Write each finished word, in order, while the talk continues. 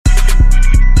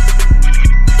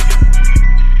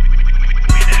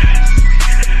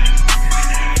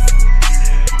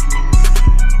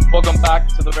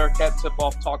to the Bearcat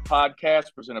Tip-Off Talk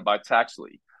podcast presented by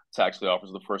Taxley. Taxley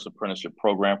offers the first apprenticeship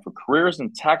program for careers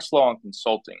in tax law and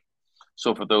consulting.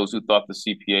 So for those who thought the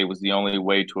CPA was the only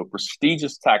way to a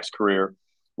prestigious tax career,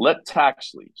 let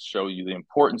Taxley show you the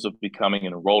importance of becoming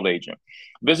an enrolled agent.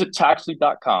 Visit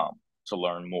Taxley.com to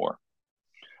learn more.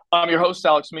 I'm your host,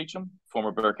 Alex Meacham,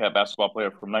 former Bearcat basketball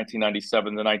player from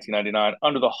 1997 to 1999,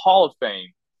 under the Hall of Fame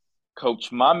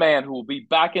coach, my man who will be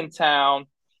back in town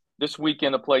this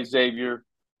weekend to play Xavier,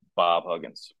 Bob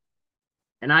Huggins.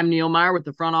 And I'm Neil Meyer with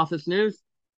the Front Office News.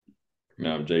 And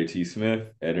I'm JT Smith,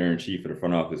 editor-in-chief of the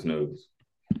Front Office News.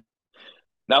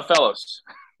 Now, fellas,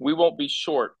 we won't be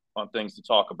short on things to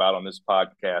talk about on this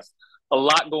podcast. A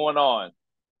lot going on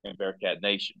in Bearcat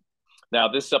Nation. Now,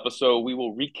 this episode, we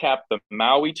will recap the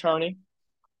Maui tourney,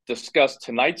 discuss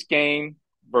tonight's game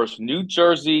versus New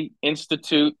Jersey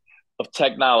Institute of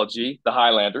Technology, the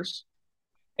Highlanders,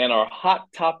 and our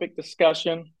hot topic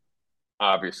discussion,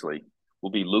 obviously,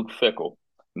 will be Luke Fickell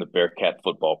in the Bearcat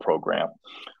football program.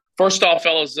 First off,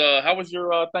 fellas, how was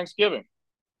your Thanksgiving?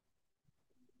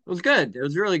 It was good. It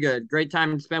was really good. Great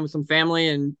time to spend with some family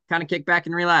and kind of kick back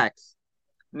and relax.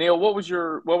 Neil, what was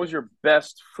your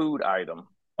best food item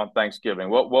on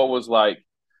Thanksgiving? What was like?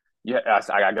 Yeah,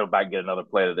 I gotta go back and get another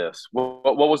plate of this.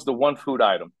 What was the one food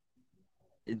item?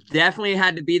 It definitely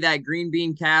had to be that green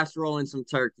bean casserole and some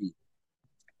turkey.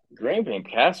 Green bean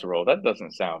casserole? That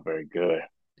doesn't sound very good.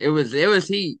 It was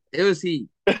heat. It was heat.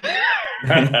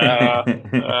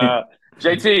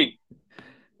 JT.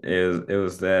 It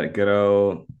was that good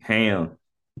old ham.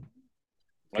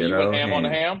 Are you went ham on the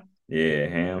ham? Yeah,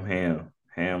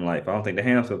 ham life. I don't think the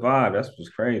ham survived. That's what's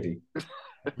crazy.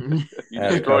 You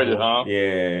destroyed it, huh?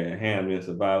 Yeah, ham didn't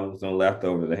survive. There was no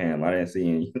leftovers of the ham. I didn't see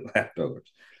any leftovers.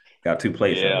 Got 2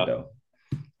 plates of it, though.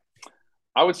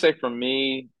 I would say for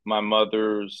me, my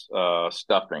mother's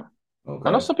stuffing. Okay.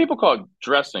 I know some people call it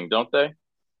dressing, don't they?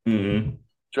 Mm-hmm.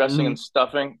 Dressing and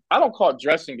stuffing. I don't call it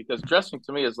dressing because dressing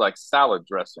to me is like salad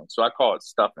dressing. So I call it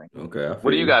stuffing. Okay.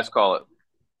 What do you guys call it?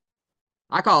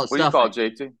 I call it what stuffing. What do you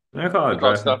call it, JT? I call it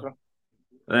dressing. Stuffing?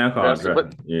 I call it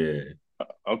dressing. Yeah.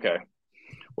 Okay.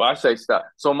 Well, I say stuff.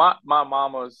 So my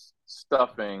mama's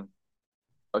stuffing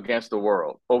against the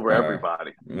world over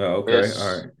everybody. Oh, okay.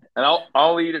 All right. And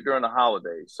I'll eat it during the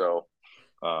holidays. So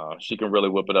she can really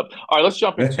whip it up. All right, let's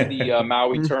jump into the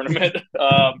Maui tournament.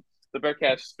 The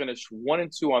Bearcats finished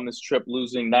 1-2 on this trip,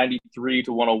 losing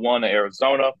 93-101 to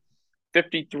Arizona,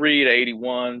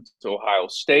 53-81 to Ohio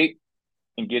State,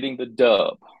 and getting the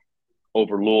dub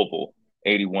over Louisville,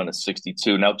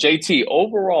 81-62. Now, JT,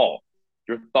 overall,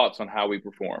 your thoughts on how we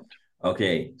performed?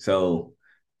 Okay, so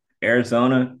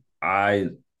Arizona, I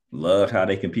loved how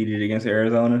they competed against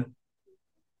Arizona.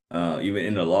 Even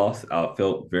in the loss, I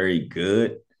felt very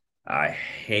good. I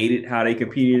hated how they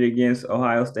competed against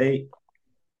Ohio State.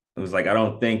 It was like, I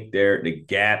don't think the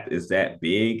gap is that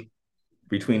big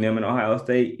between them and Ohio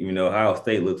State, even though Ohio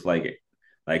State looks like it.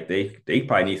 Like they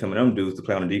probably need some of them dudes to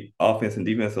play on the deep offense and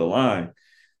defensive line.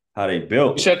 How they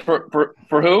built. You said for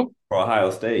who? For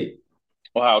Ohio State.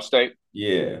 Ohio State.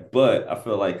 Yeah, but I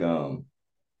feel like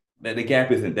that the gap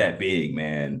isn't that big,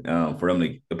 man. For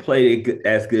them to play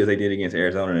as good as they did against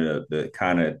Arizona, to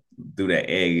kind of do that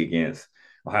egg against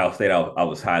Ohio State, I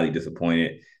was highly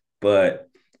disappointed. But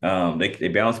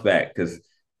they bounced back, because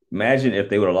imagine if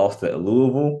they would have lost to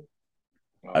Louisville.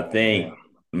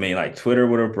 Like Twitter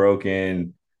would have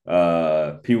broken.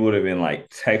 People would have been like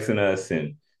texting us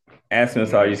and asking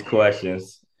us all these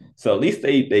questions. So at least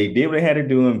they did what they had to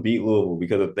do and beat Louisville,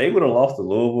 because if they would have lost to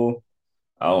Louisville,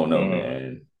 I don't know,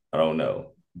 man. I don't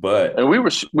know. But and we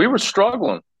were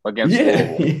struggling against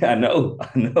Louisville. Yeah, I know.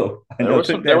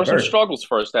 There were some struggles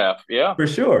first half. Yeah. For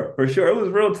sure. It was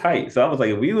real tight. So I was like,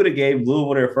 if we would have gave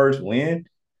Louisville their first win,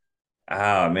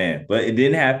 man. But it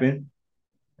didn't happen.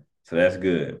 So that's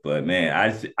good. But man,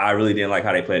 I really didn't like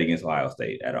how they played against Ohio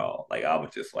State at all. Like, I was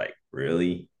just like,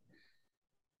 really?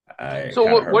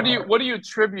 So what do you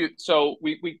attribute? So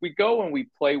we go and we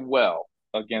play well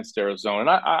against Arizona. And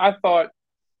I thought,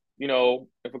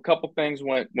 if a couple things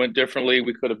went differently,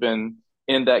 we could have been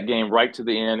in that game right to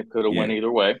the end. It could have went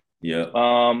either way. Yeah.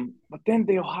 But then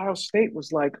the Ohio State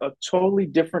was like a totally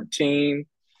different team.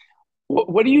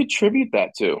 What do you attribute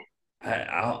that to?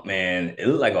 Man, it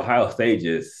looked like Ohio State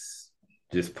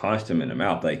just punched him in the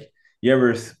mouth. Like, you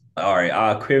ever? All right,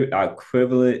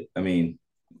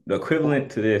 the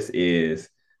equivalent to this is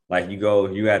like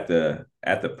you at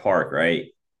the park, right?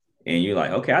 And you're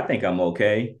like, okay, I think I'm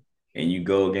okay. And you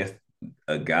go against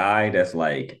a guy that's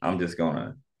like, I'm just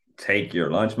gonna take your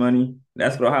lunch money.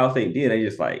 That's what Ohio State did. They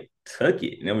just like took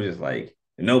it. And it was just like,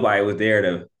 nobody was there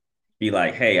to be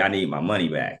like, hey, I need my money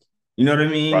back. You know what I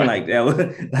mean? Right. Like that was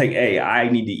like, hey, I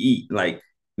need to eat. Like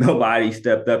nobody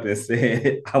stepped up and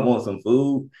said, I want some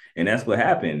food. And that's what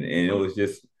happened. And it was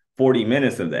just 40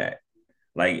 minutes of that.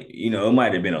 Like, it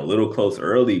might have been a little close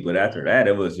early, but after that,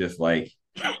 it was just like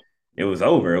it was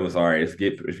over. It was all right.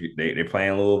 They're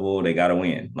playing Louisville. They got to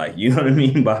win. Like, you know what I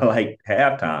mean? By like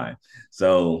halftime.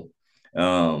 So,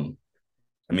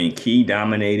 Key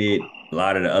dominated. A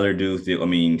lot of the other dudes did.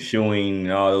 Shoeing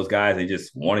and all those guys, they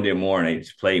just wanted it more and they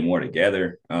just played more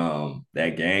together.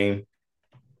 That game.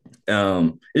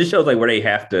 It just shows like where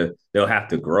they'll have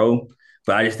to grow.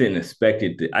 But I just didn't expect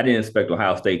it. I didn't expect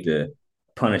Ohio State to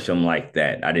punish them like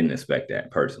that. I didn't expect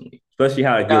that personally, especially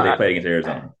how good they Now, played against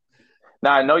Arizona.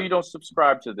 now I know you don't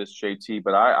subscribe to this, JT,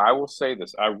 but I will say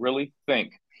this. I really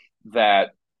think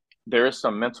that there is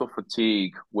some mental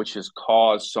fatigue, which has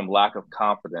caused some lack of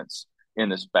confidence in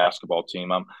this basketball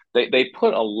team. They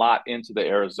put a lot into the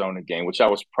Arizona game, which I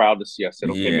was proud to see. I said,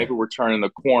 okay, Yeah, maybe we're turning the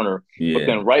corner, but yeah,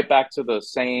 then right back to the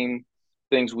same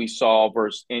things we saw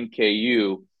versus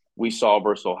NKU, we saw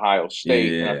versus Ohio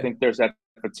State, and I yeah, think there's that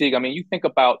fatigue. You think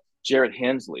about Jared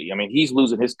Hensley. He's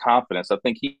losing his confidence. I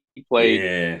think he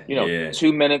played, yeah, yeah,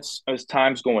 2 minutes as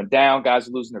time's going down. Guys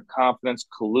are losing their confidence.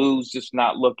 Kalu's just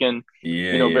not looking,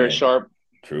 yeah, very yeah. sharp.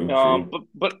 True, true.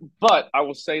 But I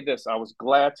will say this: I was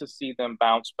glad to see them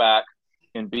bounce back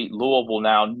and beat Louisville.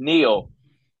 Now, Neil,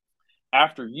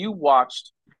 after you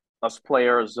watched us play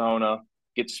Arizona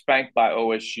get spanked by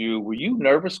OSU, were you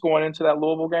nervous going into that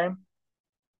Louisville game?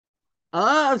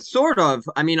 Sort of.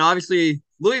 Obviously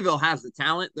Louisville has the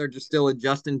talent. They're just still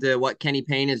adjusting to what Kenny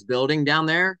Payne is building down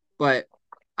there. But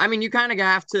you kind of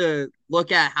have to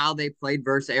look at how they played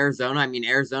versus Arizona.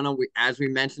 Arizona, as we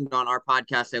mentioned on our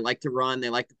podcast, they like to run, they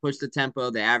like to push the tempo.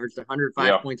 They averaged 105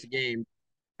 Yeah, points a game.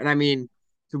 And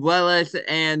Tubelis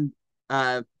and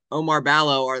Omar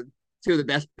Ballo are two of the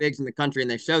best bigs in the country,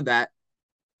 and they showed that.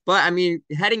 But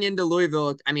heading into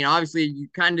Louisville, obviously you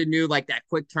kind of knew like that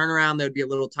quick turnaround, they would be a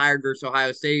little tired versus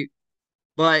Ohio State.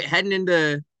 But heading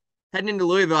into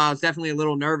Louisville, I was definitely a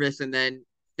little nervous. And then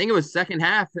I think it was second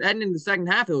half. Heading into the second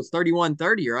half, it was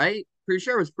 31-30, right? Pretty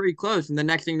sure it was pretty close. And the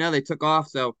next thing you know, they took off.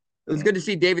 So it was good to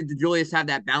see David DeJulius have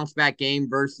that bounce back game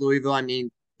versus Louisville.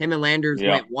 Him and Landers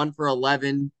yeah. went 1 for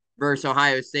 11 versus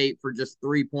Ohio State for just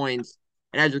 3 points.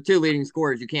 And as your two leading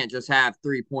scorers, you can't just have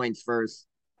 3 points versus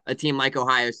a team like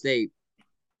Ohio State.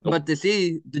 Nope. But to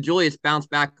see DeJulius bounce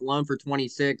back alone for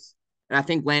 26, and I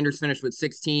think Landers finished with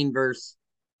 16 versus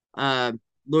uh,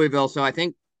 Louisville. So I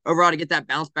think overall to get that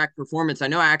bounce back performance, I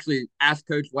know I actually asked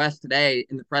Coach West today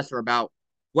in the presser about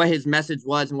what his message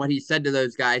was and what he said to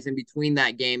those guys in between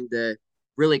that game to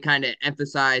really kind of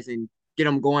emphasize and get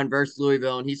them going versus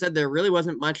Louisville. And he said there really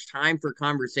wasn't much time for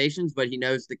conversations, but he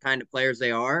knows the kind of players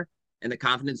they are and the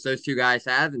confidence those two guys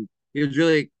have. And he was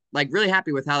really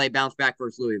happy with how they bounced back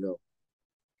versus Louisville.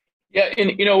 Yeah,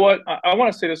 and you know what? I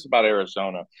want to say this about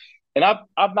Arizona, and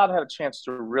I've not had a chance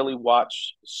to really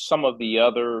watch some of the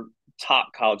other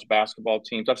top college basketball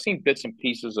teams. I've seen bits and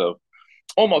pieces of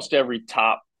almost every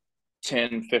top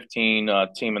 10, 15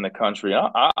 team in the country.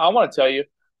 I want to tell you,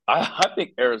 I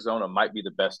think Arizona might be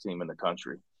the best team in the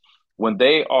country. When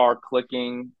they are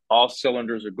clicking, all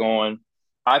cylinders are going.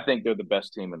 I think they're the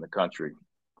best team in the country.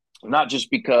 Not just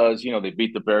because they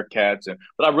beat the Bearcats,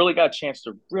 but I really got a chance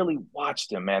to really watch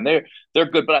them. Man, they're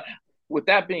good. But with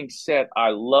that being said, I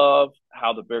love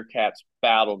how the Bearcats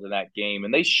battled in that game,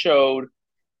 and they showed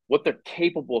what they're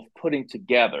capable of putting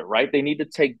together. Right? They need to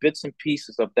take bits and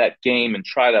pieces of that game and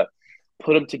try to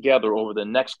put them together over the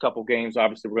next couple games.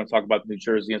 Obviously, we're going to talk about the New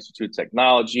Jersey Institute of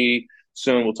Technology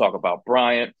soon. We'll talk about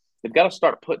Bryant. They've got to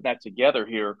start putting that together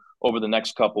here over the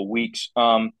next couple weeks.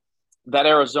 That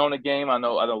Arizona game, I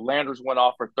know Landers went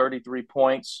off for 33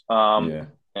 points. Yeah.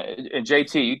 And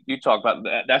JT, you talk about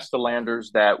that. That's the Landers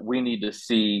that we need to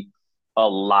see a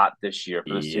lot this year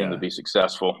for this team to Yeah, be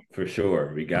successful. for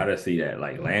sure. We gotta see that.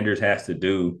 Like Landers has to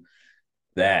do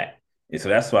that. And so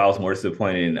that's why I was more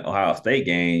disappointed in the Ohio State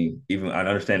game. Even I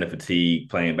understand the fatigue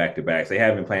playing back to backs. They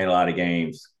have been playing a lot of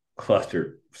games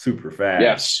clustered super fast.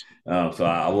 Yes. So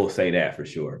I will say that for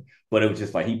sure. But it was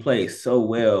just like he played so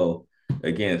well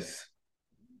against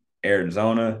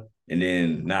Arizona, and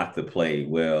then not to play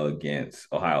well against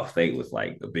Ohio State was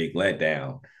like a big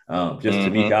letdown. Just to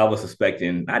me, Mm-hmm. I was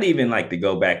expecting not even like to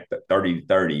go back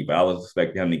 30-30, but I was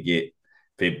expecting him to get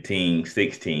 15,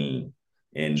 16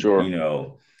 and,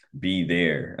 Sure. be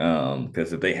there.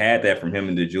 Because if they had that from him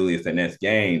and DeJulius the next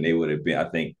game, they would have been, I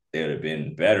think they would have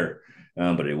been better.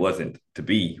 But it wasn't to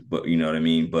be, but you know what I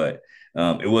mean? But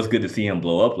it was good to see him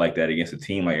blow up like that against a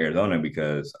team like Arizona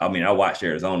because I watched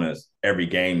Arizona's every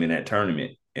game in that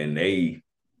tournament and they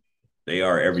they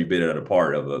are every bit of the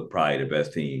part of probably the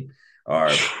best team, or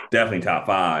definitely top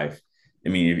five. I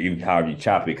mean, if however you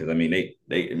chop it, because I mean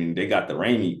they got the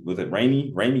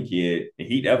Ramey kid,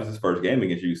 and that was his first game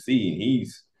against UC, and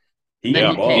And then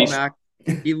he came ball. back.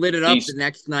 He lit it up the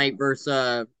next night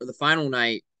versus for the final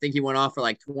night. I think he went off for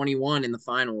like 21 in the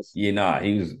finals. Yeah, nah,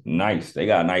 he was nice. They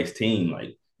got a nice team,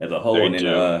 like as a whole. And then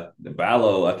the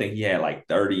Ballo, I think he had like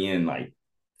 30 and like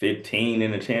 15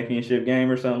 in the championship game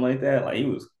or something like that. Like he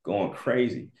was going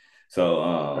crazy.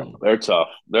 So they're tough.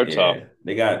 They're tough.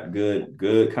 They got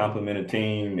good complemented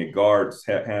team. The guards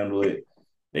handle it.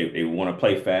 They want to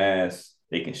play fast.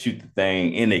 They can shoot the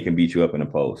thing, and they can beat you up in the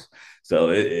post.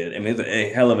 So it's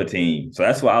a hell of a team. So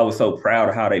that's why I was so proud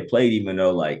of how they played, even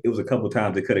though like it was a couple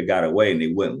times they could have got away and they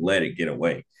wouldn't let it get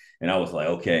away. And I was like,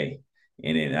 okay.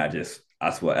 And then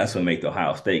that's what made the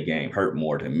Ohio State game hurt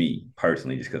more to me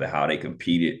personally, just because of how they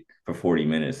competed for 40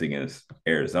 minutes against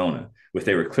Arizona, which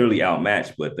they were clearly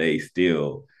outmatched, but they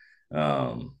still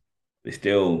had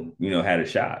a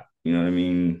shot. You know what I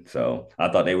mean? So I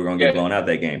thought they were going to get blown out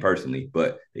that game personally,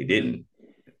 but they didn't.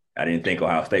 I didn't think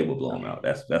Ohio State would blow them out.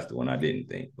 That's the one I didn't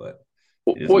think. But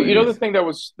well, the thing that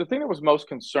was most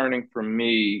concerning for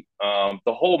me,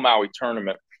 the whole Maui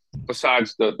tournament,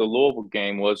 besides the Louisville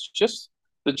game, was just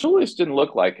the Julius didn't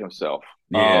look like himself.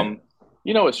 Yeah.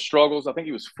 His struggles. I think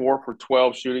he was 4 for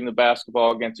 12 shooting the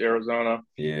basketball against Arizona.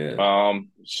 Yeah.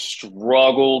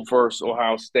 Struggled versus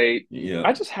Ohio State. Yeah.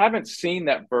 I just haven't seen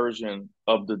that version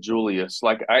of the Julius.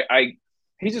 Like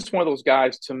he's just one of those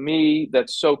guys to me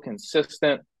that's so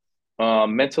consistent,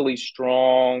 mentally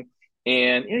strong,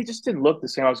 and he just didn't look the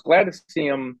same. I was glad to see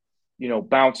him,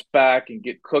 bounce back and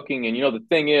get cooking. And the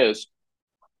thing is,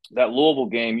 that Louisville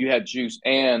game, you had Juice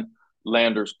and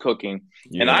Landers cooking.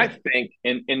 Yeah. And I think,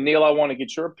 and Neil, I want to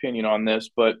get your opinion on this,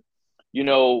 but,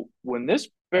 when this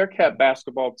Bearcat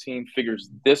basketball team figures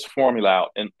this formula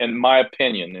out, in my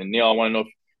opinion, and Neil, I want to know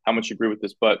how much you agree with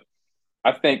this, but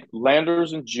I think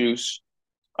Landers and Juice,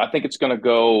 I think it's going to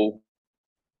go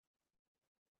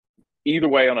either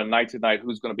way on a night-to-night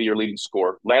who's going to be your leading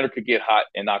scorer. Lander could get hot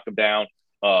and knock him down.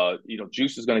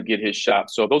 Juice is going to get his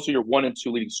shot. So those are your 1 and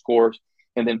 2 leading scorers.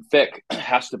 And then Vic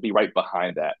has to be right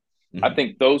behind that. Mm-hmm. I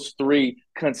think those 3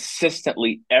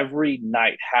 consistently every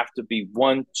night have to be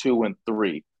 1, 2, and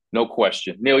 3. No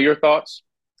question. Neil, your thoughts?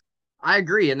 I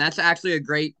agree. And that's actually a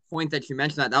great point that you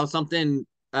mentioned that. That was something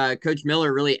Coach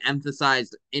Miller really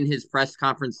emphasized in his press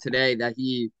conference today, that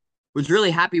he was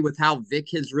really happy with how Vic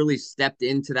has really stepped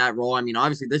into that role. I mean,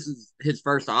 obviously, this is his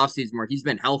first offseason where he's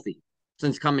been healthy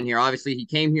since coming here. Obviously, he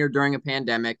came here during a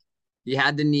pandemic. He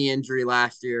had the knee injury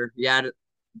last year. He had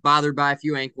bothered by a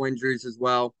few ankle injuries as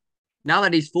well. Now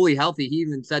that he's fully healthy,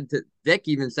 Vic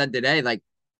even said today, like,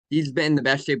 he's been in the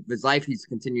best shape of his life. He's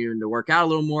continuing to work out a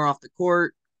little more off the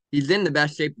court. He's in the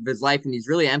best shape of his life, and he's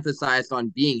really emphasized on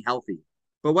being healthy.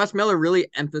 But Wes Miller really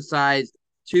emphasized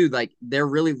too, like, they're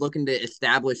really looking to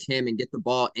establish him and get the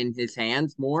ball in his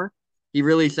hands more. He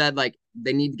really said, like,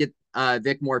 they need to get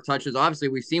Vic more touches. Obviously,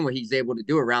 we've seen what he's able to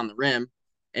do around the rim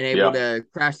and able to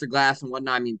crash the glass and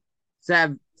whatnot. I mean, to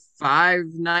have 5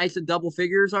 nights of double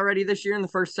figures already this year in the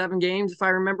first 7 games, if I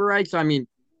remember right. So, I mean,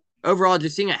 overall,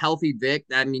 just seeing a healthy Vic,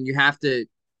 I mean, you have to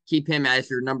keep him as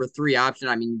your number 3 option.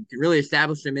 I mean, you can really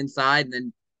establish him inside and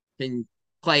then can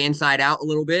play inside out a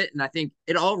little bit. And I think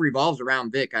it all revolves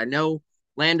around Vic. I know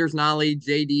Landers, Nolly,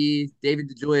 JD, David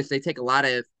DeJulius, they take a lot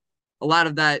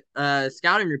of that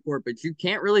scouting report, but you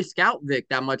can't really scout Vic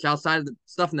that much outside of the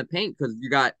stuff in the paint, because you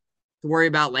got to worry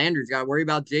about Landers, you got to worry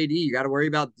about JD, you got to worry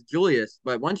about DeJulius.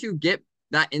 But once you get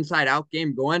that inside out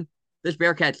game going, this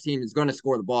Bearcats team is going to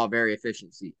score the ball very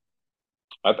efficiently.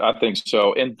 I think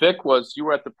so. And Vic you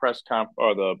were at the press conference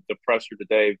or the presser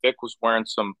today. Vic was wearing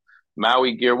some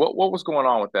Maui gear. What was going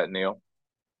on with that, Neil?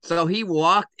 So he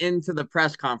walked into the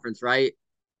press conference, right?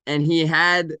 And he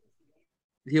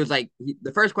was like,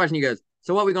 the first question, he goes,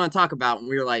 so what are we going to talk about? And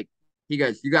we were like, he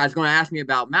goes, you guys going to ask me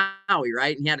about Maui,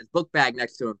 right? And he had his book bag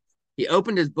next to him. He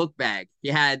opened his book bag.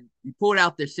 He pulled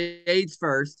out the shades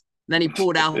first, then he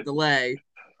pulled out the leg,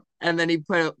 and then he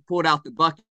pulled out the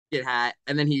bucket hat,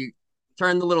 and then he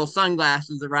turned the little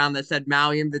sunglasses around that said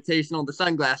Maui Invitational, the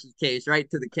sunglasses case, right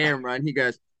to the camera. And he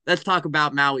goes, let's talk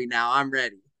about Maui now. I'm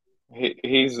ready.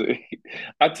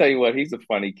 I tell you what, he's a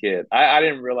funny kid. I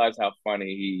didn't realize how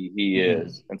funny he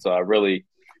is. And so I really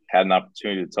had an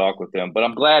opportunity to talk with him, but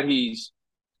I'm glad he's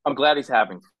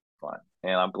having fun,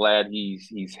 and I'm glad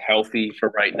he's healthy for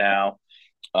right now.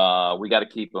 We got to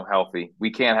keep him healthy.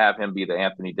 We can't have him be the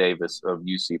Anthony Davis of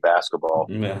UC basketball,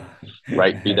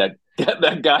 right? Be that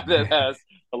guy that has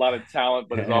a lot of talent,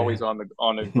 but is always on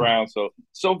the ground.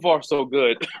 So far, so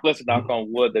good. Let's knock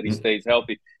on wood that he stays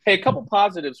healthy. Hey, a couple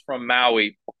positives from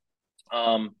Maui.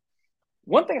 Um,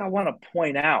 One thing I want to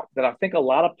point out that I think a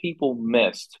lot of people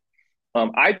missed.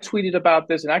 I tweeted about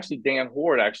this, and actually Dan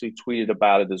Horde actually tweeted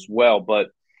about it as well. But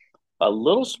a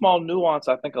little small nuance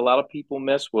I think a lot of people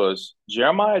missed was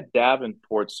Jeremiah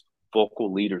Davenport's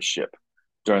vocal leadership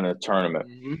during the tournament.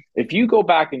 Mm-hmm. If you go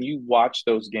back and you watch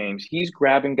those games, he's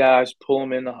grabbing guys, pulling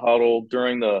them in the huddle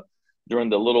during the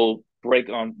little break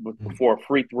on before a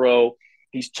free throw.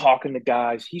 He's talking to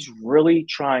guys. He's really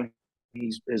trying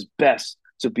his best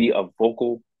to be a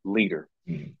vocal leader.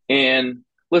 And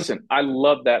listen, I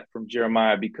love that from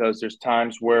Jeremiah because there's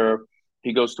times where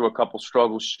he goes through a couple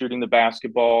struggles shooting the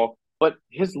basketball, but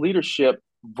his leadership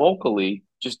vocally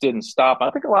just didn't stop. I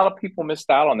think a lot of people missed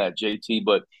out on that, JT.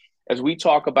 But as we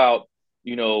talk about,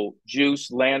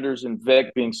 Juice, Landers, and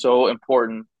Vic being so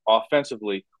important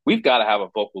offensively, we've got to have a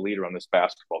vocal leader on this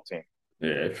basketball team.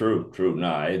 Yeah, true, true.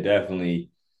 Nah, it definitely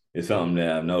is something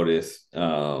that I've noticed.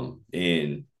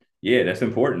 And yeah, that's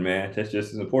important, man. That's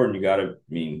just as important. You gotta, I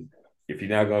mean, if you're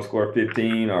not gonna score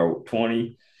 15 or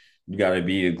 20, you gotta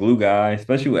be a glue guy.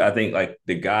 Especially with, I think like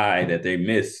the guy that they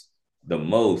miss the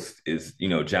most is,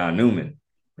 John Newman,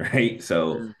 right?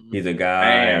 So Mm-hmm. he's a guy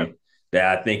Man,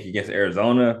 that I think against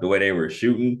Arizona, the way they were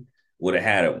shooting, would have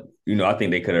had I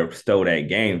think they could have stole that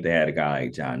game if they had a guy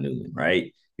like John Newman,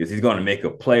 right? Because he's going to make a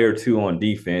play or two on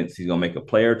defense. He's going to make a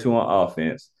play or two on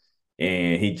offense.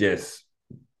 And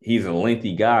he's a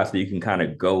lengthy guy, so you can kind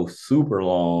of go super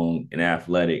long and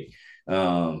athletic.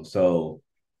 So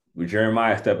with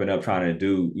Jeremiah stepping up, trying to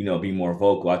do, be more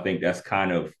vocal, I think that's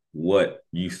kind of what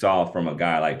you saw from a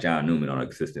guy like John Newman on a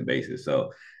consistent basis.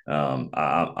 So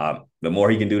the more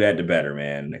he can do that, the better,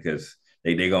 man, because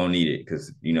they gonna need it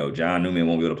because John Newman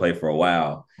won't be able to play for a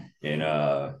while, and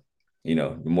the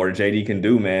more that JD can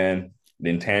do, man, the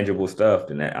intangible stuff,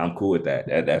 then I'm cool with that.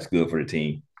 That's good for the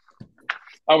team.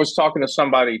 I was talking to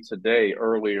somebody today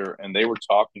earlier, and they were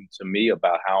talking to me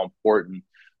about how important,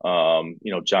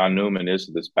 John Newman is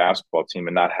to this basketball team,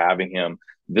 and not having him.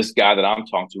 This guy that I'm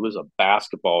talking to is a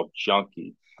basketball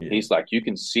junkie. Yeah, He's like, you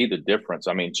can see the difference.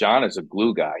 I mean, John is a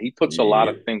glue guy. He puts a lot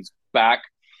yeah, of things back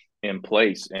in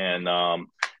place, and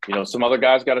some other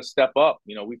guys got to step up.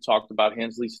 We've talked about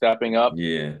Hensley stepping up,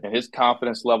 yeah, and his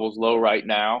confidence level's low right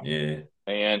now, yeah,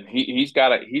 and he's got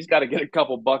to get a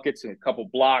couple buckets and a couple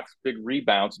blocks, big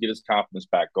rebounds to get his confidence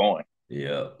back going.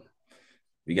 yeah.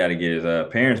 We got to get his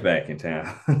parents back in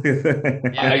town.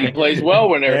 He plays well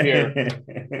when they're here.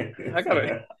 I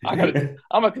gotta, I gotta.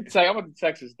 I'm gonna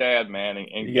text his dad, man,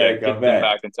 and You got to get come them back.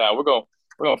 back in town. We're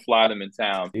gonna fly them in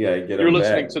town. You got to get You're them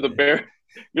listening back. to the Bear.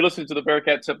 You're listening to the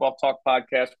Bearcat Tip Off Talk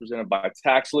podcast presented by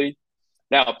Taxley.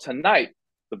 Now tonight,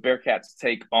 the Bearcats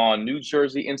take on New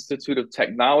Jersey Institute of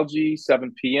Technology,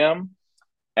 7 p.m.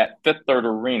 at Fifth Third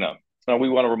Arena. Now, we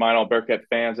want to remind all Bearcat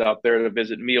fans out there to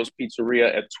visit Meals Pizzeria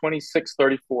at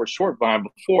 2634 Short Vine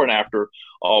before and after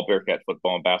all Bearcat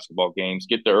football and basketball games.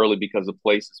 Get there early because the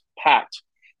place is packed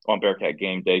on Bearcat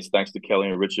game days. Thanks to Kelly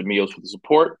and Richard Meals for the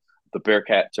support of the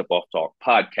Bearcat Tip-Off Talk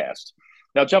podcast.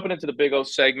 Now, jumping into the Big O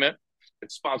segment,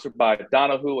 it's sponsored by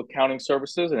Donahue Accounting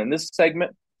Services. And in this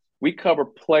segment, we cover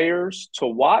players to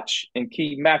watch and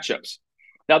key matchups.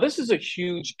 Now, this is a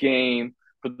huge game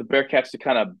for the Bearcats to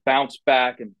kind of bounce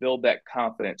back and build that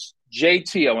confidence.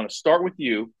 JT, I want to start with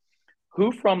you.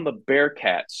 Who from the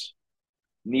Bearcats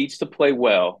needs to play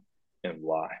well and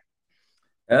why?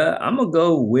 I'm gonna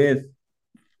go with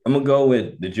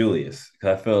the Julius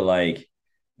because I feel like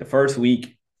the first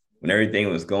week when everything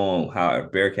was going how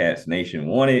Bearcats Nation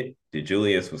wanted, the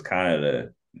Julius was kind of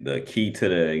the key to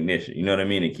the ignition. You know what I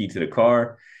mean? The key to the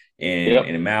car. And Yep.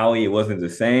 in Maui, it wasn't the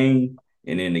same.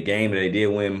 And in the game that they did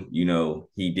win,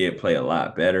 he did play a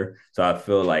lot better. So I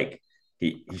feel like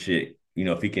he should,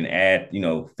 if he can add,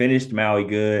 finish Maui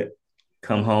good,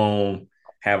 come home,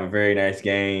 have a very nice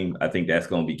game. I think that's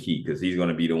going to be key because he's going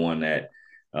to be the one that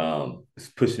is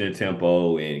pushing the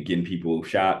tempo and getting people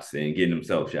shots and getting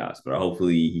himself shots. But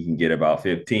hopefully he can get about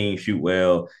 15, shoot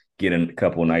well, get a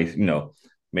couple nice,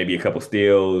 maybe a couple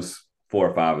steals, 4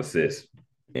 or 5 assists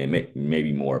and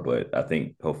maybe more. But I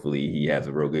think hopefully he has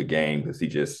a real good game because he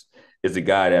just is a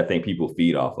guy that I think people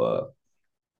feed off of.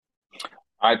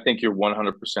 I think you're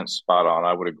 100% spot on.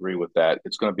 I would agree with that.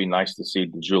 It's going to be nice to see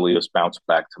Julius bounce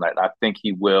back tonight. I think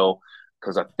he will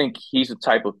because I think he's the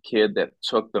type of kid that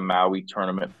took the Maui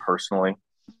tournament personally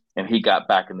and he got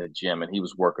back in the gym and he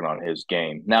was working on his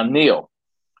game. Now, Neil,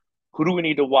 who do we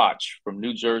need to watch from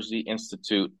New Jersey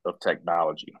Institute of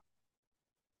Technology?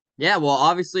 Yeah, well,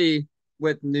 obviously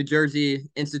with New Jersey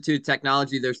Institute of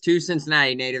Technology, there's two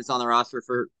Cincinnati natives on the roster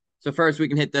for. So first we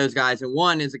can hit those guys, and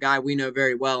one is a guy we know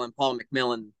very well in Paul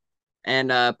McMillan. And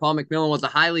Paul McMillan was a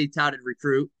highly touted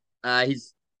recruit.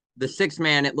 He's the sixth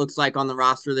man, it looks like, on the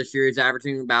roster this year. He's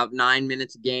averaging about 9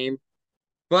 minutes a game,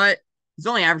 but he's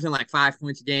only averaging like 5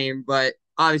 points a game. But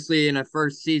obviously, in a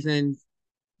first season,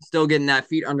 still getting that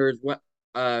feet under his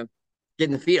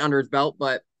getting the feet under his belt.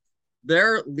 But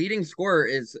their leading scorer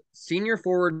is senior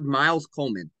forward Miles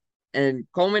Coleman, and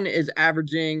Coleman is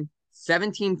averaging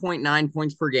 17.9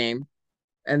 points per game.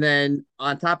 And then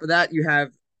on top of that, you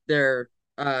have their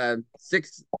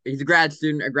he's a grad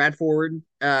student, a grad forward,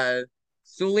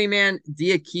 Suleiman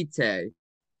Diakite.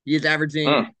 He is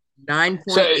averaging So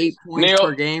 9.8 points Neil,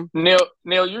 per game.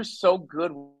 Neil, you're so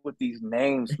good with these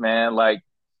names, man. Like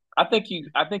I think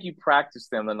you practice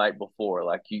them the night before.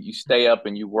 Like you stay up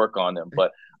and you work on them.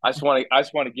 But I just want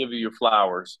to give you your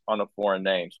flowers on the foreign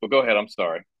names. But go ahead. I'm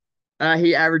sorry.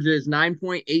 He averages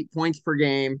 9.8 points per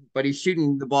game, but he's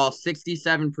shooting the ball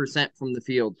 67% from the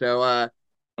field. So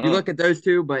you look at those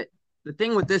two, but the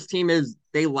thing with this team is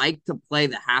they like to play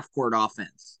the half court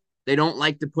offense. They don't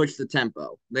like to push the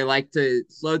tempo. They like to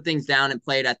slow things down and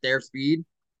play it at their speed.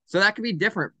 So that could be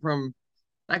different from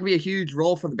that could be a huge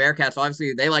role for the Bearcats.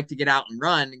 Obviously, they like to get out and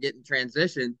run and get in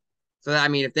transition. So I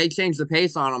mean, if they change the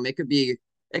pace on them, it could be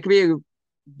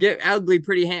get ugly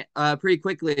pretty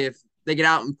quickly if they get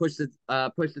out and push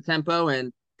the tempo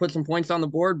and put some points on the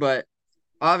board. But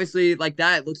obviously, like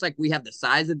that, it looks like we have the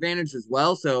size advantage as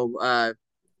well. So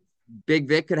Big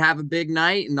Vic could have a big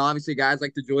night, and obviously guys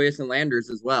like DeJulius and Landers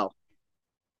as well.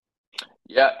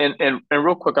 Yeah, and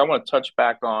real quick, I want to touch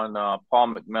back on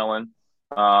Paul McMillan.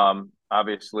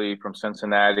 Obviously from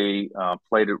Cincinnati,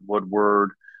 played at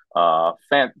Woodward.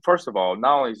 First of all,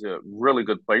 not only is he a really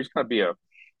good player, he's going to be a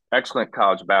excellent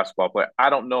college basketball player. I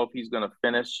don't know if he's going to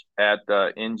finish at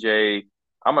NJ.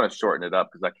 I'm going to shorten it up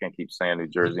because I can't keep saying New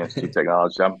Jersey Institute of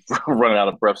Technology. I'm running out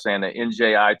of breath saying the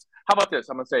NJIT. How about this?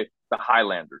 I'm going to say the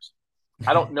Highlanders.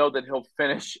 I don't know that he'll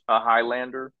finish a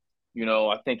Highlander.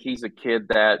 I think he's a kid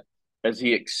that as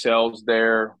he excels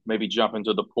there, maybe jump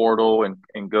into the portal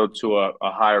and go to a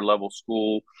higher level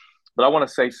school. But I want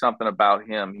to say something about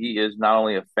him. He is not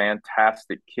only a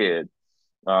fantastic kid,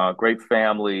 great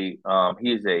family.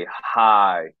 He is a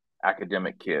high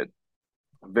academic kid,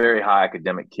 very high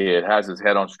academic kid, has his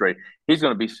head on straight. He's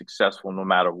going to be successful no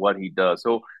matter what he does.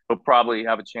 So he'll probably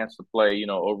have a chance to play,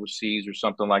 overseas or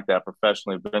something like that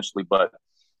professionally eventually. But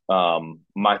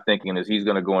my thinking is he's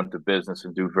going to go into business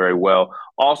and do very well.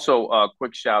 Also,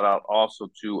 quick shout out also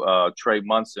to Trey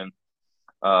Munson,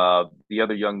 the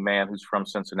other young man who's from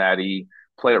Cincinnati,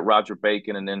 played at Roger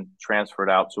Bacon and then transferred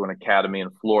out to an academy in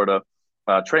Florida.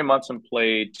 Trey Munson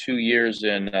played 2 years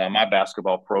in my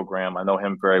basketball program. I know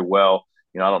him very well.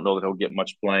 I don't know that he'll get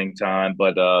much playing time,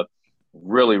 but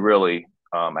really, really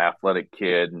athletic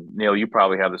kid. And Neil, you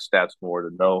probably have the stats more to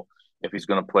know if he's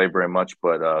going to play very much,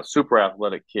 but super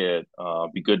athletic kid.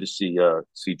 Be good to see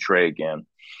Trey again.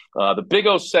 The Big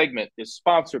O segment is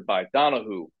sponsored by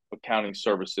Donahue Accounting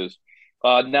Services.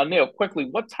 Now, Neil, quickly,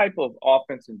 what type of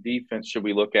offense and defense should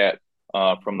we look at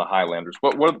from the Highlanders?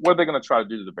 What are they going to try to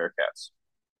do to the Bearcats?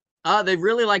 They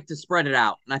really like to spread it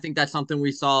out, and I think that's something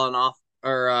we saw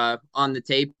on the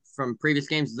tape from previous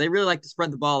games. They really like to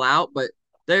spread the ball out, but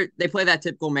they play that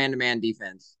typical man-to-man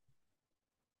defense.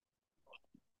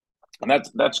 And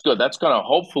that's good. That's going to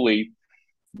hopefully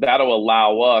that'll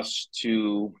allow us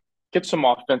to get some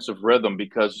offensive rhythm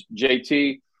because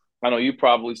JT, I know you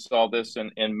probably saw this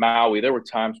in Maui. There were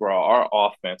times where our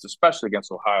offense, especially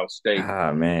against Ohio State,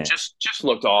 just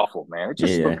looked awful, man. It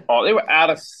just looked awful. They were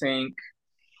out of sync.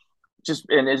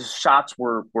 And his shots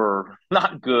were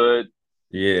not good.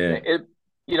 Yeah.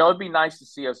 It'd be nice to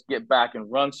see us get back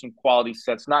and run some quality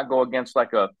sets, not go against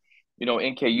like a,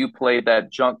 NKU played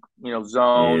that junk,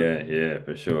 zone. Yeah,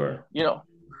 for sure.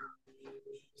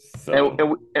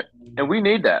 So. And we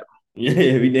need that.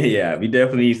 Yeah, we did. Yeah, we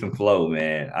definitely need some flow,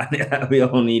 man. We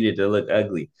don't need it to look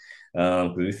ugly.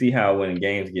 Because we see how when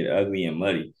games get ugly and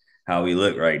muddy, how we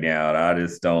look right now. I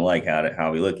just don't like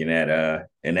how we look in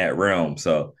that realm.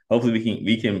 So hopefully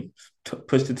we can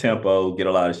push the tempo, get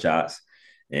a lot of shots,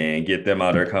 and get them out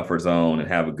of their comfort zone and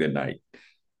have a good night.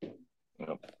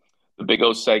 The Big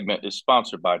O segment is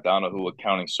sponsored by Donahue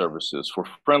Accounting Services. For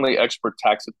friendly expert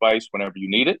tax advice whenever you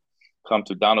need it, come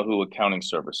to Donahue Accounting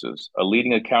Services, a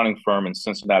leading accounting firm in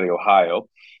Cincinnati, Ohio.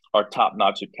 Our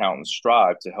top-notch accountants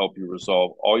strive to help you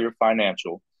resolve all your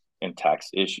financial and tax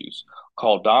issues.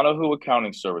 Call Donahue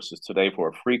Accounting Services today for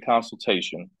a free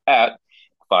consultation at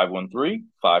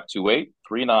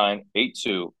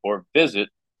 513-528-3982 or visit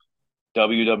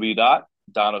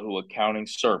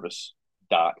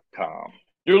www.donahueaccountingservice.com.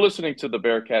 You're listening to the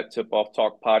Bearcat Tip-Off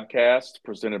Talk podcast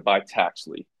presented by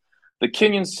Taxley. The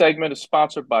Kenyon segment is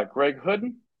sponsored by Greg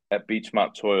Hooden at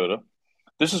Beachmont Toyota.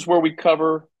 This is where we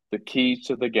cover the keys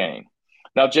to the game.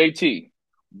 Now, JT,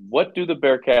 what do the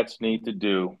Bearcats need to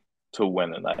do to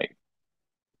win tonight?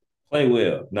 Play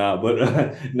well.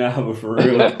 But for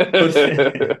real,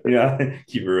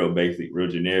 keep it real basic, real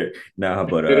generic. Try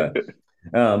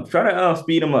to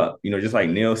speed them up. Just like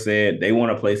Neil said, they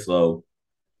want to play slow.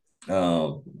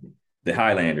 The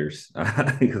Highlanders,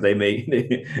 because they make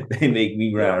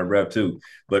me run out of breath too.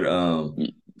 But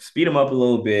speed them up a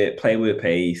little bit, play with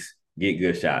pace, get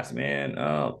good shots, man.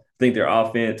 I think their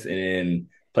offense and then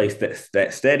play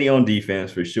steady on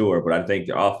defense for sure. But I think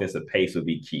their offensive pace will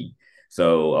be key.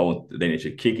 So they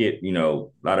should kick it, a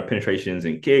lot of penetrations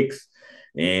and kicks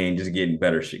and just getting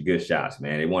better, good shots,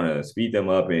 man. They want to speed them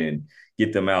up and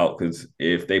get them out because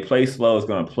if they play slow, it's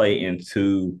going to play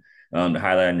into the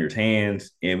Highlanders'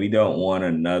 hands. And we don't want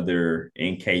another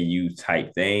NKU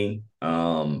type thing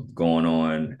going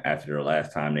on after the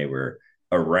last time they were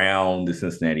around the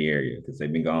Cincinnati area because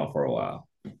they've been gone for a while.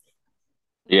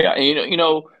 Yeah,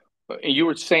 and you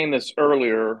were saying this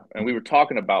earlier, and we were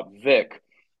talking about Vic.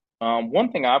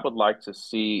 One thing I would like to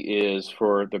see is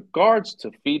for the guards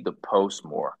to feed the post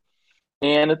more.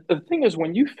 And the thing is,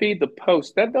 when you feed the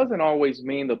post, that doesn't always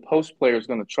mean the post player is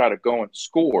going to try to go and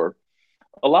score.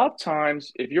 A lot of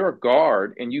times, if you're a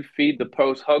guard and you feed the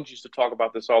post, Hugs used to talk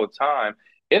about this all the time,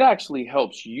 it actually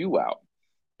helps you out.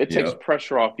 It takes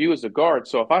pressure off you as a guard.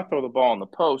 So if I throw the ball in the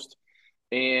post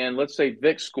and let's say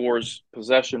Vic scores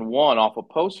possession one off a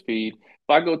post feed, if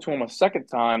I go to him a second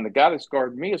time, the guy that's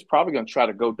guarding me is probably going to try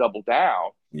to go double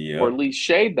down or at least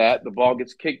shade that. The ball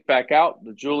gets kicked back out.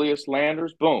 The Julius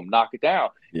Landers, boom, knock it down.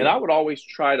 And I would always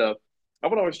try to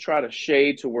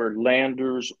shade to where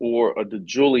Landers or the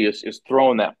Julius is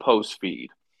throwing that post feed.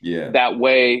 Yeah. That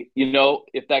way,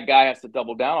 if that guy has to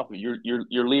double down off it,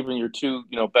 you're leaving your two,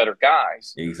 better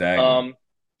guys. Exactly.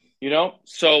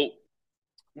 So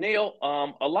Neil,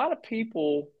 a lot of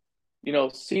people,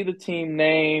 see the team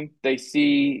name, they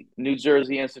see New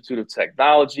Jersey Institute of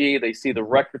Technology, they see the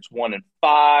records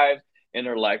 1-5, and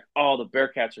they're like, oh, the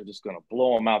Bearcats are just going to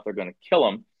blow them out. They're going to kill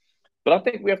them. But I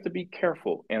think we have to be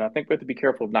careful, and I think we have to be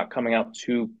careful of not coming out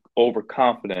too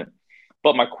overconfident.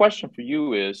 But my question for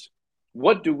you is,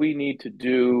 what do we need to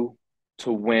do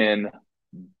to win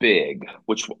big,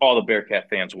 which all the Bearcat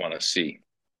fans want to see?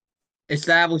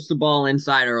 Establish the ball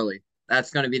inside early.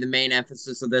 That's going to be the main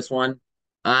emphasis of this one.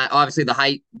 Obviously, the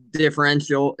height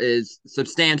differential is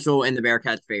substantial in the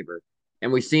Bearcats' favor.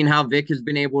 And we've seen how Vic has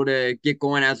been able to get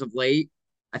going as of late.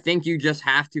 I think you just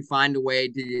have to find a way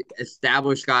to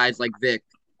establish guys like Vic,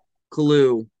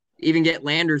 Kalu, even get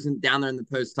Landers down there in the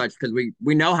post touch because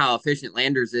we know how efficient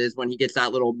Landers is when he gets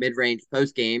that little mid-range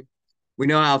post game. We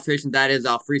know how efficient that is.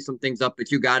 I'll free some things up, but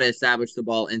you got to establish the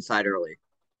ball inside early.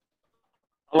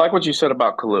 I like what you said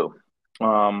about Kalu.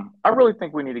 I really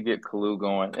think we need to get Kalu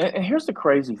going. And here's the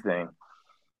crazy thing.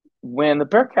 When the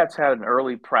Bearcats had an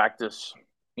early practice,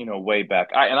 way back,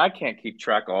 I can't keep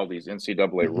track of all these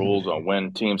NCAA rules on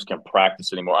when teams can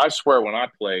practice anymore. I swear when I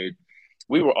played,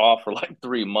 we were off for like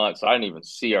 3 months. I didn't even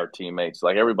see our teammates.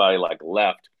 Like everybody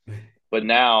left. But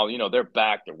now, they're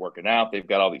back. They're working out. They've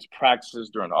got all these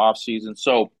practices during the off season.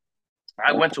 So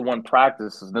I went to one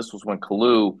practice, and this was when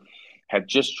Kalu had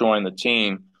just joined the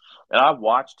team. And I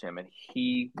watched him, and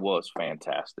he was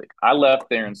fantastic. I left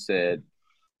there and said,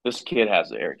 this kid has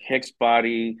the Eric Hicks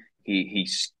body.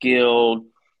 He's skilled.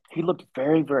 He looked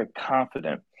very, very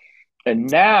confident. And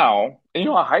now, I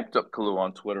hyped up Kalu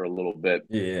on Twitter a little bit.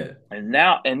 Yeah. And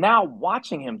now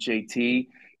watching him, JT,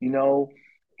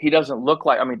 he doesn't look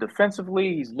like,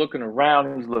 defensively, he's looking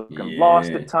around. He's looking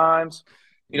lost at times.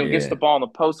 Gets the ball in the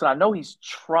post. And I know he's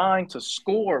trying to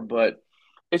score, but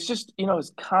it's just,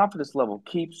 his confidence level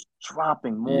keeps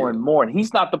dropping more and more. And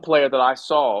he's not the player that I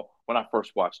saw when I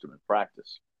first watched him in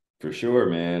practice. For sure,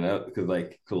 man. Because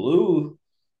Kalu,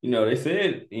 they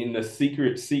said in the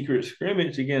secret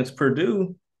scrimmage against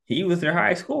Purdue, he was their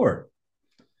high scorer.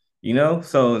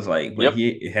 So it's like, but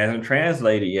it hasn't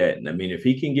translated yet. And if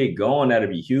he can get going, that'd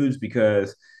be huge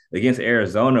because against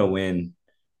Arizona, when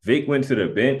Vic went to the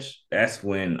bench, that's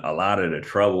when a lot of the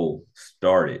trouble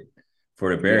started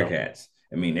for the Bearcats.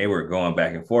 They were going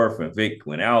back and forth. When Vic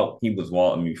went out, he was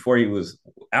walling. Before he was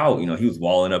out, he was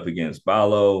walling up against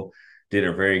Ballo, did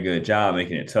a very good job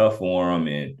making it tough for him.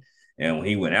 And when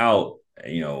he went out,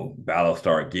 Ballo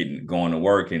started going to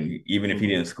work. And even if he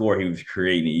didn't score, he was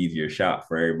creating an easier shot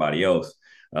for everybody else.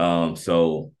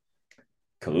 So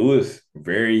Kalu is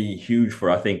very huge for,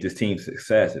 I think, this team's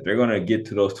success. If they're going to get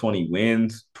to those 20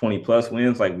 plus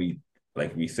wins, like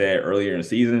we said earlier in the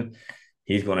season,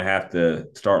 he's going to have to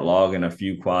start logging a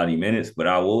few quality minutes. But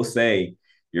I will say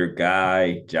your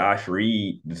guy, Josh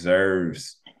Reed,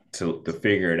 deserves to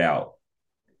figure it out.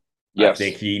 I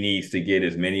think Yes. he needs to get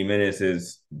as many minutes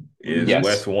as Yes.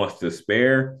 Wes wants to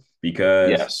spare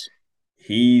because Yes.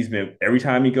 he's been every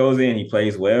time he goes in, he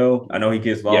plays well. I know he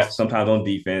gets lost Yes. sometimes on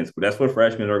defense, but that's what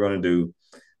freshmen are going to do.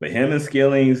 But him and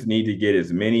Skillings need to get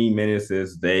as many minutes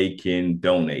as they can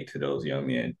donate to those young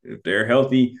men. If they're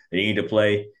healthy, they need to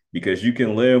play because you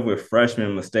can live with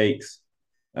freshman mistakes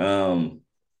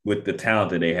with the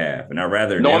talent that they have. And I'd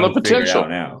rather Knowing the them figure it out potential.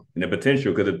 now and the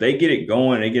potential. Because if they get it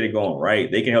going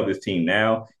right, they can help this team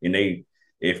now. And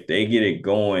if they get it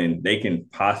going, they can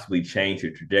possibly change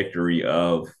the trajectory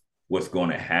of what's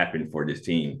going to happen for this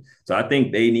team. So I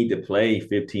think they need to play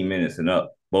 15 minutes and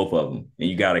up, both of them. And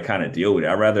you got to kind of deal with it.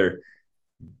 I'd rather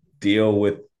deal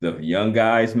with the young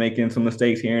guys making some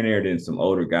mistakes here and there than some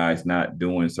older guys not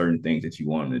doing certain things that you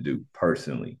want them to do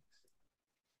personally.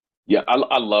 Yeah,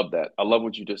 I love that. I love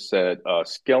what you just said.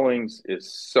 Skillings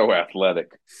is so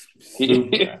athletic.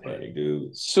 Super He athletic,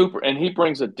 dude. super, and he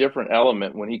brings a different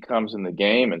element when he comes in the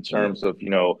game in Yeah. terms of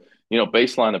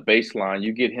baseline to baseline.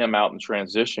 You get him out in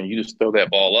transition, you just throw that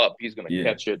ball up, he's going to Yeah.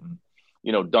 catch it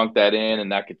and dunk that in,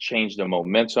 and that could change the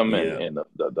momentum and Yeah.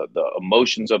 the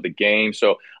emotions of the game.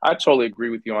 So I totally agree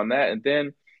with you on that. And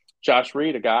then Josh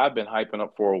Reed, a guy I've been hyping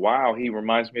up for a while, he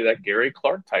reminds me of that Gary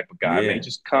Clark type of guy. Man, he Yeah.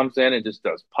 just comes in and just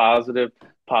does positive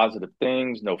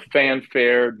things, no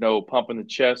fanfare, no pumping the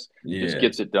chest, just Yeah.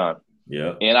 gets it done.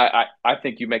 Yeah. And I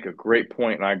think you make a great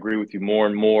point, and I agree with you more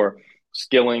and more.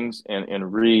 Skillings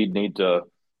and Reed need to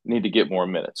get more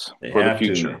minutes They for the have to,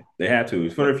 future. man. They have to.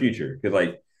 It's for the future. Because,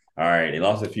 like, all right, they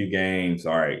lost a few games.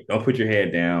 All right, don't put your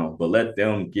head down, but let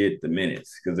them get the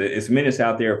minutes because it's minutes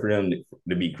out there for them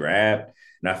to be grabbed.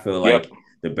 And I feel Yep. like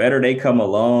the better they come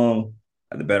along,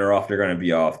 the better off they're going to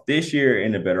be off this year,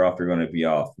 and the better off they're going to be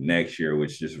off next year,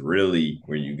 which is really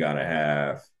where you got to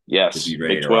have to Yes. be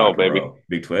ready Big to rock 12, and baby. roll.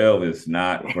 Big 12 is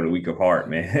not for the weak of heart,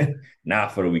 man.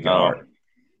 Not for the weak of No, heart,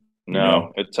 you no.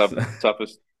 know? It's So,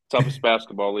 toughest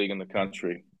basketball league in the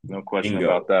country. No question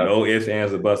about bingo. that. No ifs,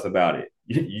 ands, or buts about it.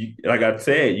 Like I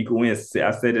said, you can win.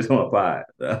 I said this on a pod,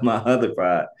 my other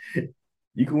pod.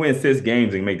 You can win 6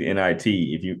 games and make the NIT.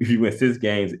 If you win 6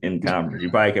 games in conference, you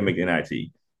probably can make the NIT.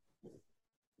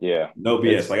 Yeah. No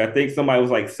BS. It's Like I think somebody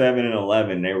was like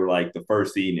 7-11. They were like the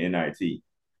first seed in NIT,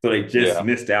 so they just yeah.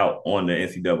 missed out on the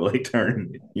NCAA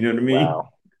tournament. You know what I mean? Wow.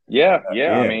 Yeah,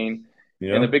 yeah. I Yeah. mean,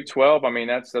 You in the know. Big 12, I mean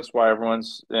that's why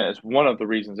everyone's it's one of the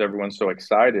reasons everyone's so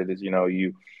excited is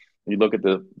you look at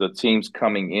the teams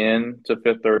coming in to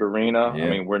Fifth Third Arena. I Yeah.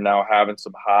 mean, we're now having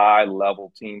some high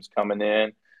level teams coming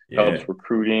in, Yeah. helps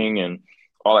recruiting and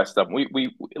all that stuff. We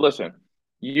listen,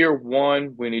 year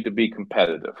one, we need to be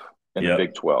competitive in the Big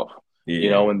Yep. 12,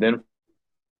 Yeah. and then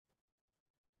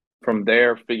from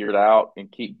there, figure it out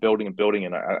and keep building and building.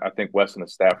 And I think Wes and the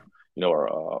staff, are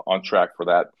on track for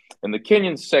that. And the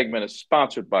Kenyon segment is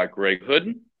sponsored by Greg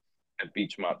Hooden at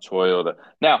Beachmont Toyota.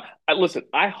 Now, listen,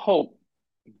 I hope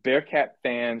Bearcat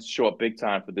fans show up big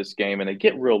time for this game and they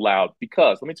get real loud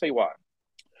because let me tell you why.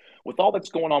 With all that's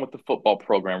going on with the football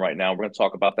program right now, we're going to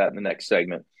talk about that in the next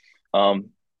segment.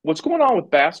 What's going on with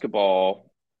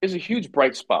basketball is a huge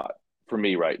bright spot for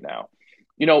me right now.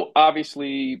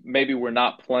 Obviously, maybe we're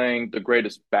not playing the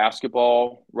greatest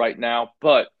basketball right now,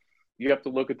 but you have to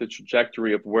look at the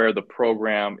trajectory of where the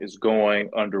program is going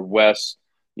under Wes.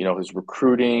 His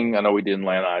recruiting. I know he didn't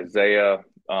land Isaiah,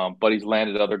 but he's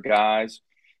landed other guys.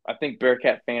 I think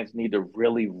Bearcat fans need to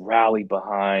really rally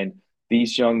behind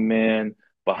these young men,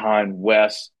 behind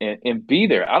Wes, and be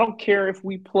there. I don't care if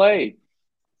we play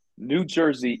New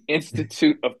Jersey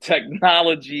Institute of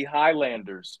Technology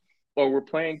Highlanders or we're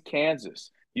playing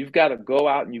Kansas. You've got to go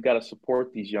out and you've got to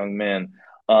support these young men.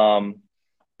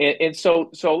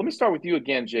 So let me start with you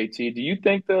again, JT. Do you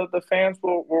think the fans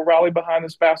will rally behind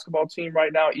this basketball team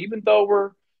right now, even though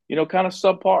we're kind of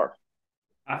subpar?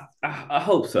 I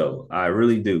hope so. I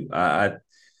really do. I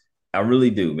really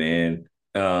do, man.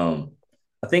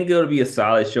 I think it'll be a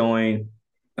solid showing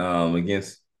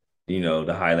against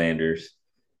the Highlanders.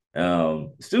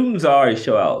 Students already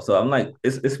show out, so I'm like,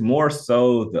 it's more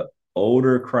so the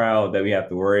older crowd that we have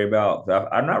to worry about.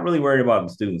 I'm not really worried about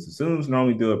the students. The students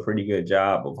normally do a pretty good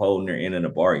job of holding their end of the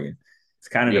bargain. It's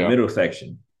kind of the Yeah. middle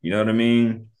section. You know what I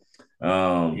mean?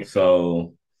 Yeah.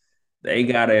 So they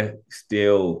gotta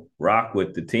still rock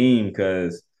with the team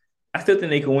because I still think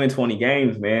they can win 20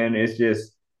 games, man. It's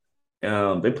just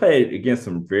they played against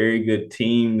some very good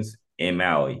teams in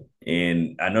Maui.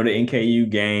 And I know the NKU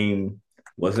game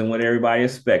wasn't what everybody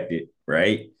expected,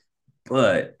 right?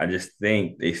 But I just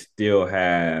think they still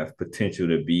have potential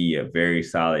to be a very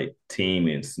solid team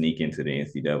and sneak into the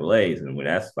NCAA's, and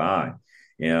that's fine.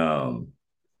 Um,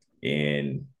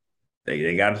 and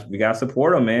we got to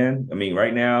support them, man. I mean,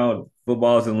 right now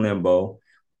football is in limbo.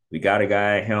 We got a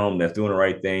guy at helm that's doing the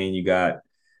right thing. You got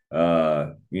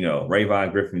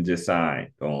Rayvon Griffin just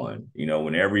signed on.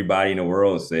 When everybody in the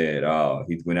world said, "Oh,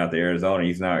 he went out to Arizona,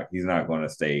 he's not going to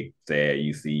stay at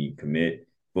UC commit."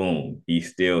 Boom,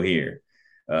 he's still here.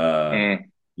 Uh,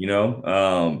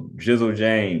 Jizzle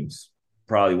James,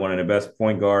 probably one of the best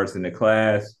point guards in the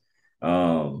class.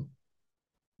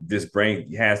 This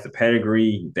brain has the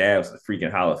pedigree. Dad's a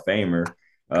freaking Hall of Famer.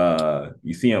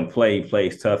 You see him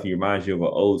plays tough. He reminds you of an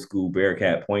old school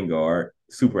Bearcat point guard,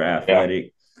 super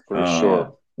athletic. For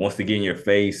sure. Wants to get in your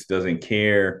face, doesn't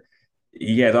care.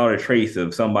 He has all the traits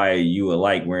of somebody you would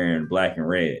like wearing black and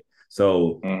red.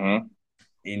 So,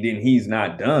 and then he's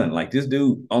not done. Like, this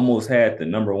dude almost had the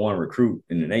number one recruit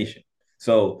in the nation.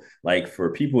 So, like,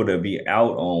 for people to be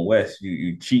out on West,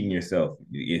 you cheating yourself.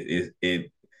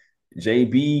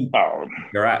 JB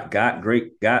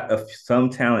got some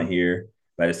talent here,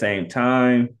 but at the same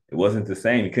time, it wasn't the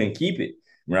same. He couldn't keep it.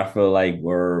 I mean, I feel like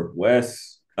where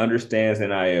Wes understands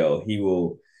NIL,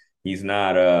 he's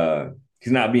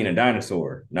not being a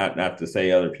dinosaur. Not to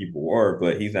say other people were,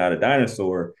 but he's not a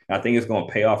dinosaur. I think it's going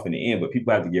to pay off in the end, but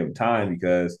people have to give him time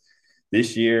because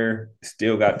this year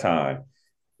still got time.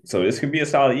 So this could be a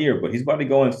solid year, but he's about to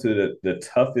go into the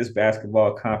toughest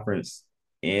basketball conference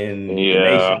in the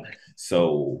nation.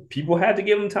 So people had to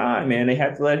give him time, man. They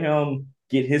had to let him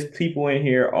get his people in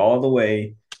here all the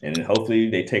way, and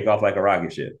hopefully they take off like a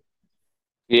rocket ship.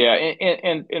 Yeah,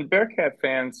 and Bearcat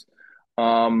fans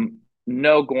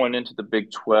know going into the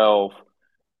Big 12,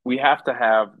 we have to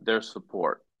have their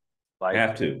support. Like,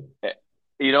 have to.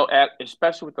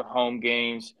 Especially with the home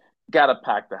games, got to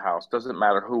pack the house. Doesn't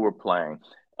matter who we're playing.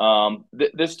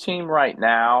 This team right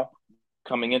now,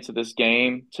 coming into this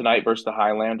game tonight versus the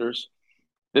Highlanders,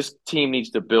 this team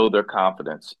needs to build their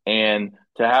confidence. And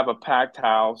to have a packed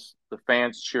house, the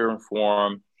fans cheering for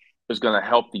them, is going to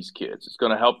help these kids. It's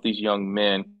going to help these young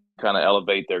men kind of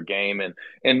elevate their game.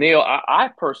 And Neil, I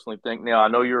personally think, Neil, I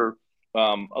know you're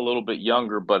a little bit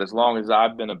younger, but as long as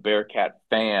I've been a Bearcat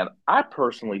fan, I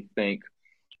personally think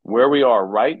where we are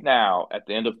right now at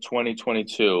the end of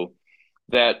 2022,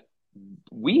 that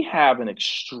we have an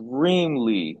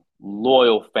extremely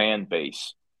loyal fan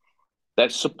base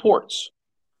that supports.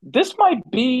 This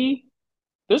might be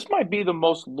the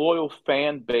most loyal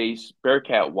fan base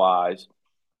Bearcat wise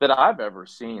that I've ever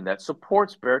seen that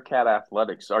supports Bearcat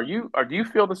athletics. Do you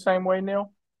feel the same way,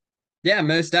 Neil? Yeah,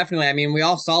 most definitely. I mean, we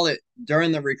all saw it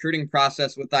during the recruiting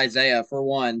process with Isaiah, for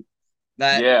one,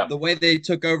 that the way they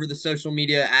took over the social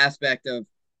media aspect of,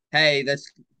 hey,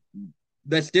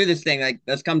 let's do this thing. Like,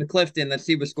 let's come to Clifton. Let's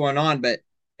see what's going on.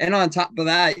 And on top of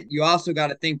that, you also got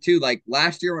to think too, like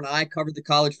last year when I covered the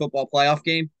college football playoff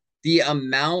game, the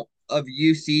amount of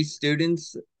UC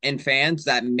students and fans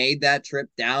that made that trip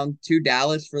down to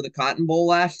Dallas for the Cotton Bowl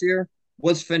last year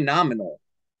was phenomenal.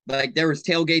 Like, there was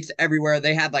tailgates everywhere.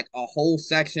 They had like a whole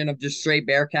section of just straight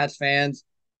Bearcats fans.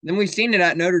 Then we've seen it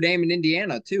at Notre Dame and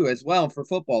Indiana too, as well, for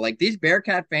football. Like, these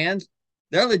Bearcat fans,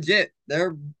 they're legit.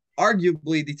 They're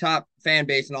arguably the top fan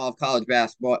base in all of college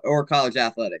basketball or college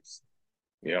athletics.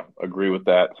 Yeah, agree with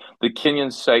that. The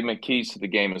Kenyon segment, Keys to the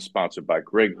Game, is sponsored by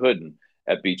Greg Hooden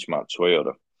at Beachmont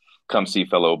Toyota. Come see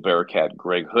fellow Bearcat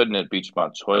Greg Hooden at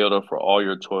Beachmont Toyota for all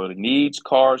your Toyota needs,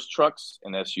 cars, trucks,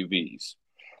 and SUVs.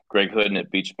 Greg Hooden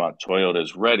at Beachmont Toyota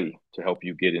is ready to help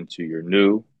you get into your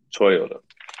new Toyota.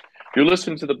 You're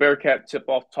listening to the Bearcat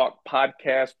Tip-Off Talk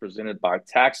podcast presented by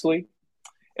Taxley.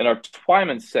 And our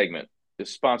Twyman segment is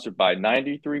sponsored by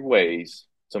 93 Ways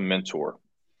to Mentor.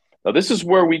 Now, this is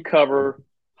where we cover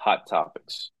hot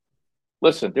topics.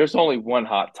 Listen, there's only one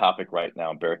hot topic right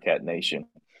now in Bearcat Nation.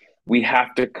 We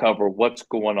have to cover what's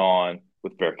going on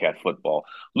with Bearcat football.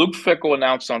 Luke Fickell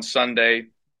announced on Sunday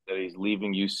that he's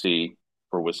leaving UC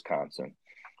for Wisconsin.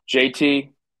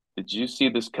 JT, did you see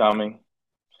this coming?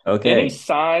 Okay.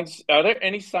 Are there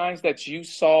any signs that you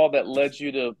saw that led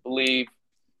you to believe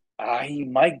he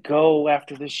might go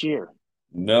after this year?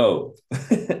 No,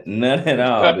 none at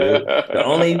all, dude. The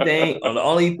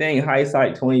only thing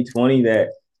hindsight 2020 that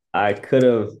I could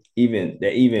have even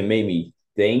made me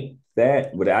think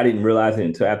that, but I didn't realize it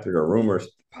until after the rumors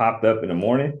popped up in the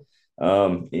morning,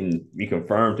 and we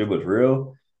confirmed it was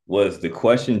real, was the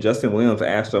question Justin Williams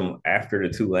asked him after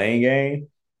the Tulane game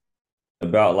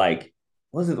about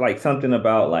was it like something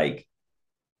about like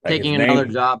taking another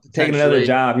job? Taking another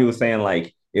job. He was saying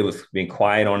like it was been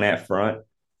quiet on that front.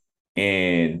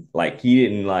 And like he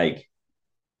didn't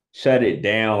shut it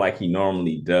down like he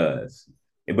normally does.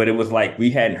 But it was like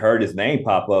we hadn't heard his name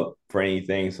pop up for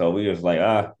anything, so we was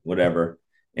like, whatever.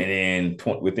 And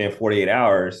then within 48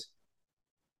 hours,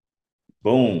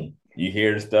 boom, you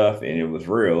hear the stuff, and it was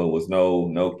real. It was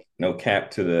no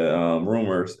cap to the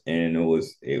rumors, and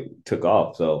it took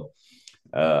off. So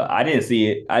I didn't see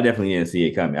it. I definitely didn't see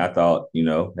it coming. I thought,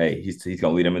 hey, he's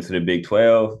gonna lead them into the Big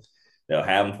 12. They'll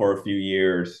have him for a few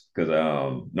years because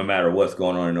no matter what's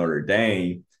going on in Notre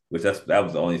Dame, which that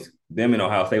was the only them and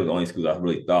Ohio State was the only schools I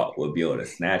really thought would be able to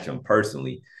snatch him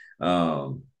personally.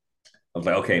 I was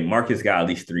like, okay, Marcus got at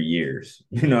least 3 years.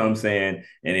 You know what I'm saying?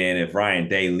 And then if Ryan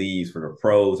Day leaves for the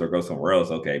pros or goes somewhere else,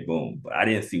 okay, boom. But I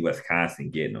didn't see Wisconsin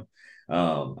getting him.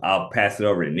 I'll pass it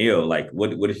over to Neil. Like, what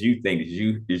did you think?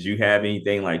 Did you have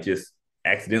anything like just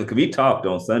accidental? Because we talked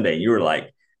on Sunday, and you were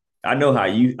like, I know how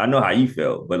you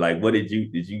felt, but like, what did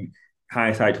you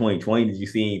hindsight 2020? Did you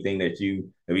see anything that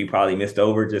we probably missed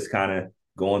over? Just kind of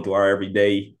going through our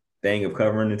everyday thing of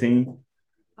covering the team.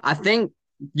 I think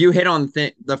you hit on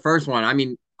the first one. I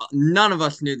mean, none of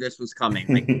us knew this was coming.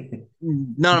 Like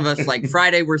none of us. Like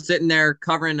Friday, we're sitting there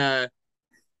covering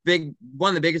one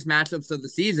of the biggest matchups of the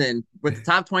season with the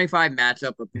top 25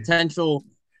 matchup, a potential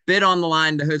bid on the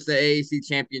line to host the AAC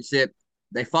championship.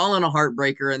 They fall in a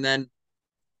heartbreaker, and then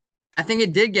I think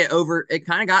it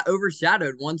kind of got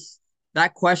overshadowed once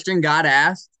that question got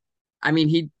asked. I mean,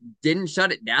 he didn't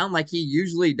shut it down like he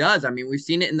usually does. I mean, we've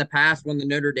seen it in the past when the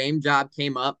Notre Dame job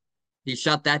came up. He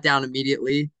shut that down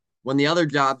immediately. When the other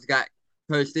jobs got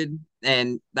posted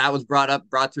and that was brought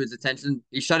to his attention,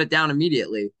 he shut it down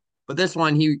immediately. But this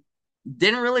one, he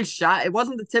didn't really shut. It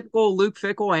wasn't the typical Luke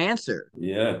Fickell answer.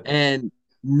 Yeah. And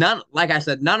like I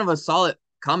said, none of us saw it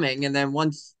coming. And then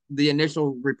once the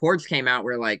initial reports came out,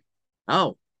 we're like,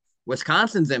 oh,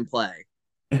 Wisconsin's in play.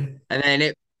 And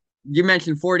then you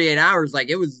mentioned 48 hours. Like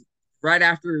it was right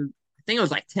after, I think it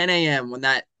was like 10 a.m. when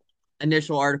that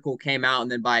initial article came out. And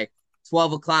then by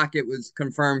 12 o'clock, it was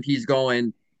confirmed he's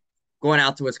going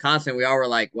out to Wisconsin. We all were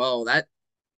like, well, that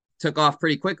took off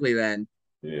pretty quickly then.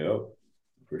 Yeah,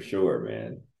 for sure,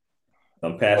 man.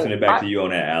 I'm passing it back to you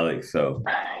on that, Alex. So,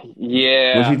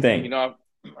 yeah, what you think?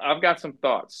 I've got some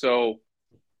thoughts. So,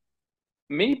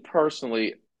 me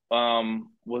personally,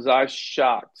 was I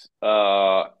shocked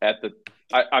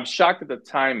I'm shocked at the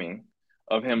timing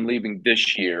of him leaving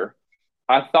this year.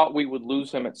 I thought we would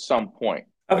lose him at some point.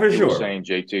 For you sure. were saying,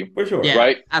 JT. For sure. Yeah,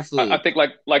 right? Absolutely. I think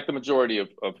like the majority of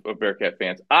Bearcat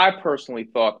fans, I personally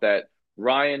thought that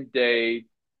Ryan Day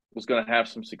was going to have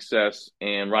some success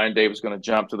and Ryan Day was going to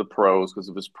jump to the pros because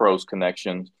of his pros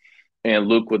connections. And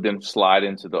Luke would then slide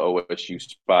into the OSU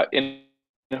spot. And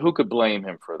who could blame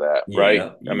him for that,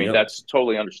 right? I mean, that's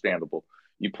totally understandable.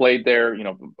 You played there,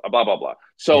 blah, blah, blah.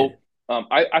 So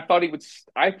I thought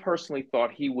I personally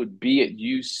thought he would be at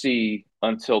UC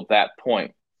until that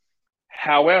point.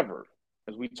 However,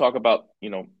 as we talk about,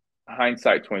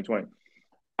 hindsight 2020,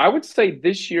 I would say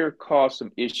this year caused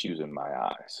some issues in my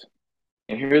eyes.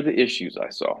 And here are the issues I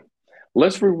saw.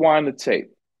 Let's rewind the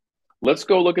tape. Let's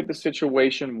go look at the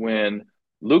situation when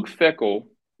Luke Fickell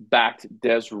backed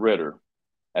Des Ridder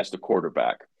as the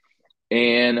quarterback.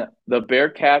 And the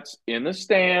Bearcats in the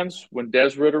stands, when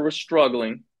Des Ridder was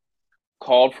struggling,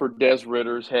 called for Des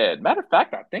Ridder's head. Matter of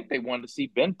fact, I think they wanted to see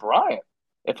Ben Bryant,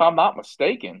 if I'm not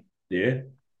mistaken. Yeah.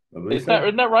 Isn't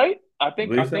that right? I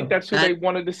think that's who they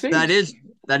wanted to see. That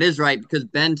is right, because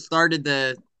Ben started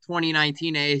the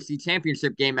 2019 AAC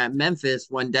championship game at Memphis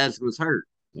when Des was hurt.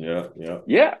 Yeah.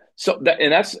 So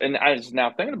I was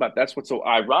now thinking about that's what's so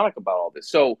ironic about all this.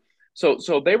 So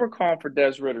they were calling for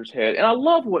Des Ridder's head, and I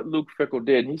love what Luke Fickell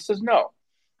did. He says, "No,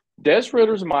 Des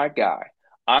Ridder's my guy.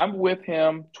 I'm with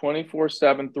him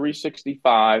 24/7,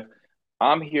 365.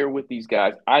 I'm here with these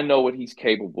guys. I know what he's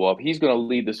capable of. He's going to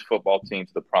lead this football team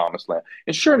to the promised land."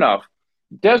 And sure enough,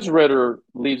 Des Ridder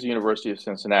leaves the University of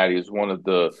Cincinnati as one of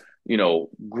the,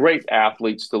 great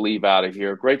athletes to leave out of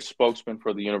here, great spokesman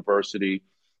for the university.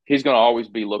 He's going to always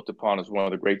be looked upon as one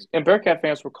of the greats. And Bearcat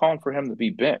fans were calling for him to be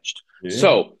benched. Yeah.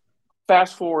 So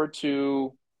fast forward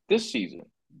to this season,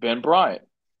 Ben Bryant.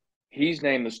 He's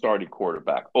named the starting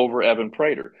quarterback over Evan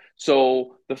Prater.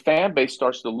 So the fan base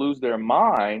starts to lose their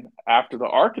mind after the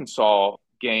Arkansas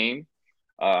game.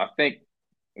 I think,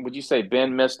 would you say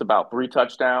Ben missed about 3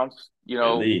 touchdowns?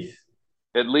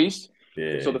 At least.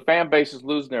 Yeah. So the fan base is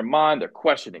losing their mind. They're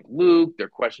questioning Luke. They're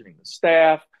questioning the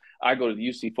staff. I go to the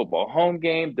UC football home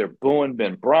game. They're booing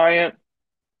Ben Bryant.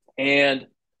 And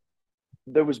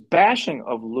there was bashing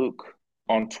of Luke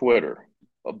on Twitter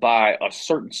by a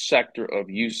certain sector of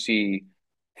UC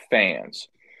fans.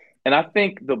 And I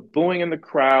think the booing in the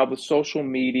crowd, the social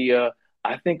media,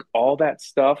 I think all that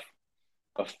stuff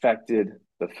affected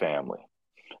the family.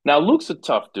 Now, Luke's a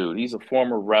tough dude. He's a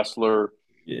former wrestler.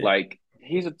 Yeah. Like,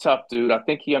 he's a tough dude. I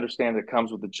think he understands it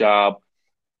comes with the job.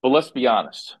 But let's be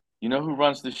honest. You know who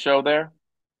runs the show there?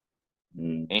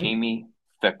 Mm-hmm. Amy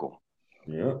Fickell.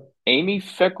 Yeah. Amy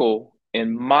Fickell,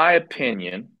 in my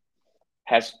opinion,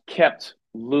 has kept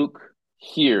Luke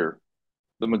here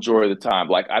the majority of the time.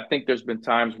 Like, I think there's been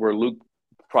times where Luke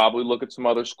probably look at some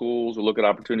other schools or look at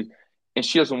opportunities, and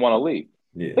she doesn't want to leave.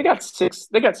 Yeah. They got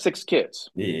six kids.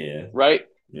 Yeah. Right?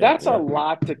 Yeah. That's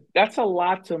a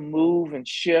lot to move and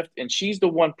shift. And she's the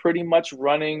one pretty much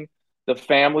running the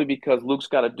family because Luke's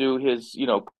got to do his,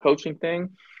 coaching thing.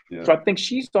 Yeah. So I think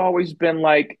she's always been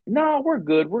like, no, we're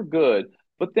good, we're good.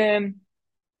 But then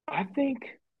I think,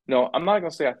 no, I'm not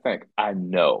gonna say I think, I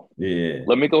know. Yeah.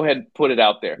 Let me go ahead and put it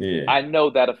out there. Yeah. I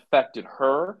know that affected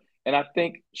her. And I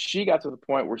think she got to the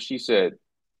point where she said,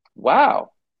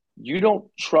 wow, you don't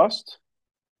trust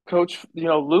Coach,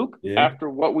 Luke, Yeah. after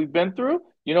what we've been through.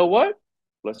 You know what?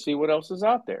 Let's see what else is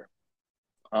out there.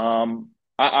 I'm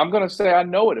gonna say I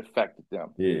know it affected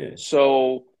them. Yeah.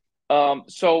 So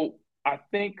I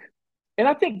think, and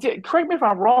I think, correct me if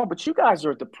I'm wrong, but you guys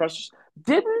are at the press.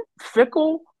 Didn't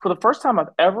Fickell, for the first time I've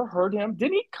ever heard him,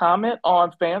 didn't he comment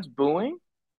on fans booing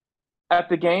at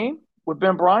the game with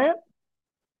Ben Bryant?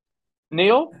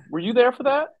 Neil, were you there for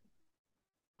that?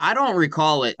 I don't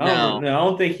recall it. No. I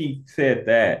don't think he said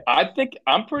that.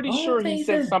 I'm pretty sure he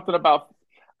said something about.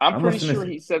 I'm pretty sure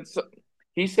he said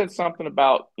something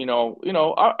about I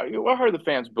heard the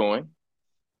fans booing.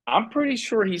 I'm pretty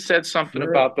sure he said something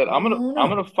about that. I'm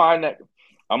gonna find that.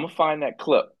 I'm gonna find that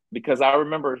clip because I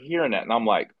remember hearing that and I'm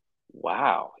like,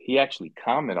 wow, he actually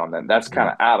commented on that. That's kind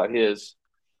of out of his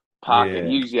pocket.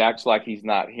 He usually acts like he's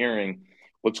not hearing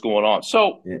what's going on.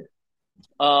 So,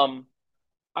 I'm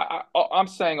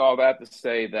saying all that to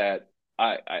say that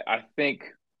I think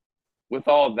with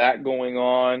all that going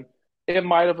on, it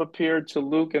might have appeared to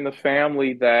Luke and the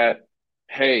family that,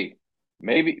 hey,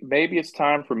 maybe it's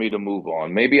time for me to move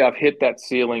on. Maybe I've hit that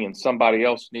ceiling and somebody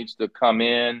else needs to come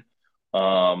in.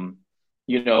 And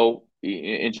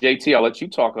JT, I'll let you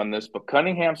talk on this, but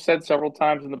Cunningham said several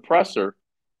times in the presser,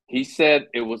 he said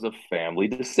it was a family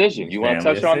decision. You want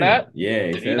to touch on that?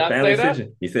 Yeah, Did he not say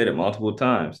that? He said it multiple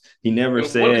times. He never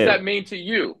said. What does that mean to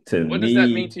you? What does that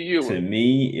mean to you? To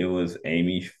me, it was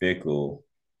Amy Fickell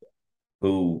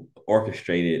who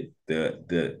orchestrated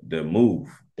the move.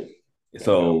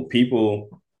 So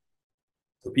people,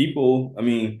 I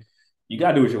mean, you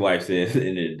gotta do what your wife says at the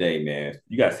end of the day, man.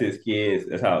 You got 6 kids,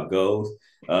 that's how it goes.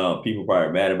 People probably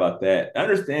are mad about that. I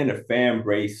understand the fan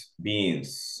base being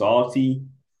salty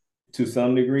to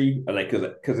some degree, like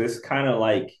because it's kind of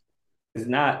like it's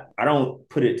not. I don't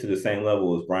put it to the same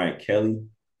level as Brian Kelly,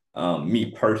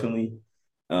 me personally.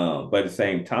 But at the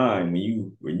same time,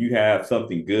 when you have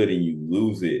something good and you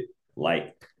lose it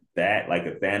like that, like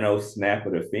a Thanos snap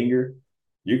of the finger,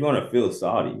 you're gonna feel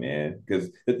salty, man. Because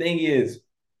the thing is,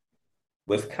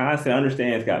 Wisconsin, I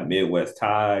understand it's got Midwest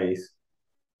ties.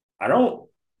 I don't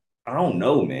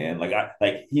know, man. Like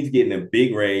he's getting a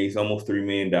big raise, almost $3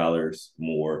 million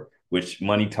more, which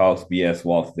money talks, BS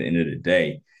walks at the end of the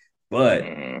day. But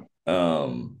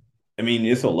I mean,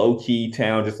 it's a low key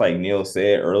town, just like Neil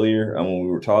said earlier when we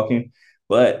were talking.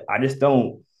 But I just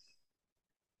don't.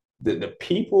 The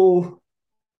people,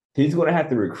 he's going to have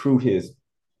to recruit his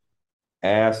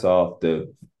ass off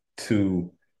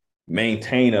to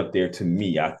maintain up there. To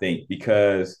me, I think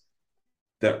because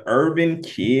the urban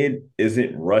kid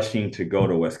isn't rushing to go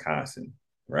to Wisconsin,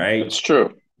 right? That's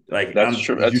true. Like that's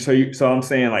true. So I'm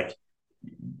saying like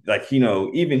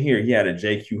even here he had a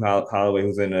JQ Holloway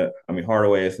who's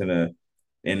Hardaway is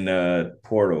in the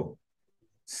portal.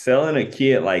 Selling a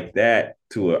kid like that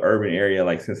to an urban area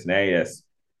like Cincinnati that's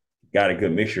got a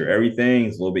good mixture of everything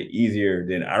is a little bit easier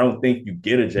than I don't think you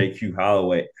get a JQ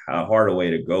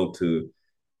Hardaway to go to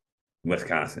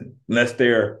Wisconsin unless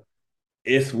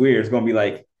it's weird. It's gonna be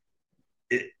like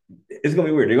it's gonna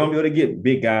be weird. They're gonna be able to get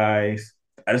big guys.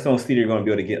 I just don't see they're gonna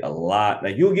be able to get a lot.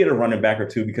 Like you'll get a running back or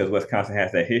two because Wisconsin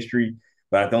has that history,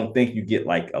 but I don't think you get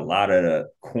like a lot of the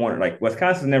corner. Like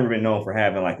Wisconsin's never been known for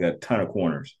having like a ton of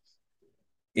corners,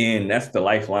 and that's the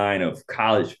lifeline of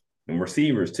college and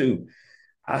receivers too.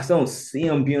 I just don't see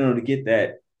them being able to get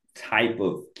that type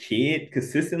of kid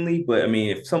consistently. But I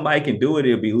mean, if somebody can do it,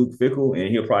 it'll be Luke Fickell, and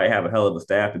he'll probably have a hell of a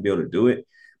staff to be able to do it.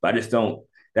 But I just don't.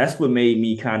 That's what made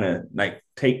me kind of like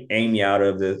take Amy out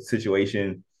of the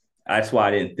situation. That's why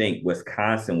I didn't think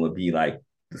Wisconsin would be like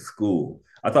the school.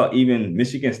 I thought even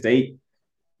Michigan State.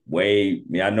 I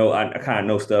kind of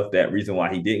know stuff that reason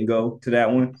why he didn't go to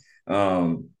that one.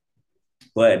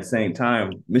 But at the same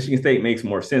time, Michigan State makes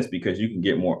more sense because you can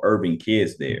get more urban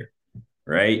kids there,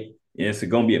 right? And it's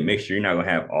going to be a mixture. You're not going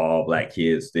to have all black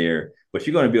kids there, but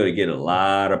you're going to be able to get a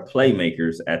lot of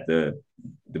playmakers at the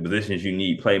positions you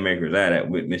need playmakers at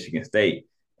with Michigan State.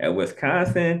 At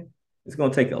Wisconsin, it's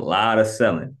going to take a lot of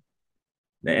selling.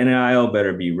 The NIL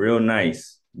better be real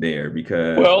nice there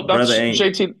because Well, brother that's ain't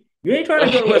JT. you ain't trying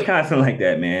to go to Wisconsin like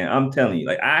that, man. I'm telling you,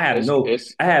 like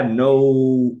It's I have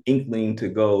no inkling to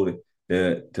go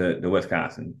to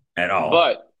Wisconsin at all.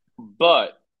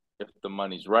 but if the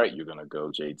money's right, you're gonna go,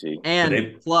 JT. But And they,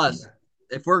 plus,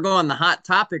 if we're going the hot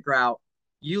topic route,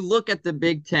 you look at the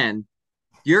Big Ten,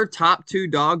 your top two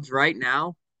dogs right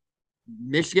now,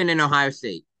 Michigan and Ohio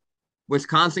State.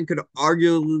 Wisconsin could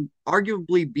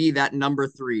arguably be that number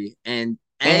three. And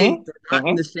A, Mm-hmm. they're not in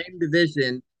Mm-hmm. the same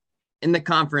division in the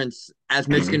conference as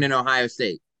Michigan and Ohio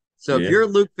State. So if yeah, you're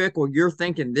Luke Fickell, you're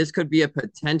thinking this could be a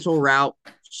potential route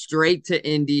straight to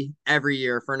Indy every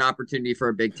year for an opportunity for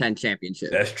a Big Ten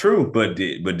championship. that's true. But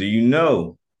do you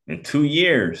know in 2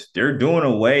 years they're doing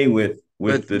away with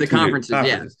With the the two conferences, yeah.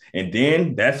 conferences, and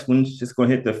then that's when it's just going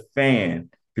to hit the fan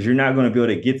because you're not going to be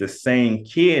able to get the same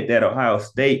kid that Ohio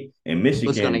State and What's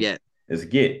going to Michigan get? is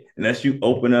get unless you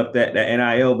open up that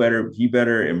NIL better. You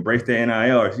better embrace the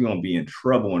NIL, or you're going to be in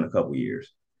trouble in a couple of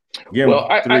years. Give Well,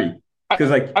 them three. I, I Because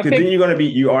then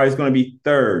think you're always going to be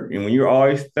third. And when you're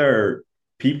always third,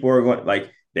 people are going,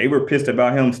 like, they were pissed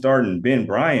about him starting Ben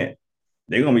Bryant.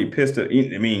 They're going to be pissed. I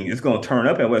mean, it's going to turn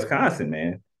up at Wisconsin,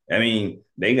 man. I mean,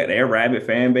 they got their rabid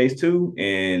fan base too,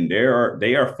 and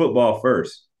they are football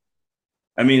first.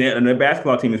 I mean, and the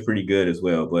basketball team is pretty good as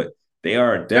well, but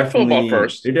they're football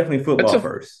first. they're definitely It's football a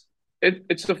first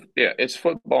it's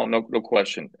football, no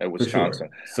question at for Wisconsin.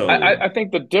 sure. So I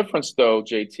think the difference though,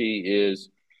 JT, is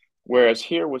whereas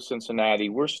here with Cincinnati,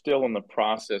 we're still in the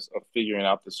process of figuring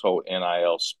out this whole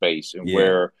NIL space and yeah,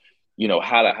 where,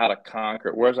 how to conquer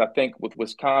it. Whereas I think with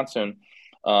Wisconsin,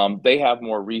 they have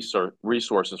more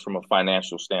resources from a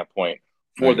financial standpoint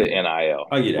I for the get that. NIL,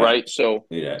 I get that. right? So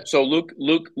I get that. so Luke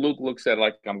looks at it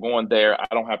like I'm going there. I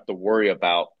don't have to worry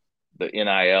about the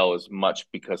NIL as much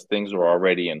because things are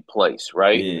already in place,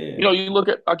 right? Yeah, You look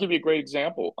at. I'll give you a great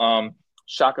example.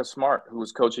 Shaka Smart, who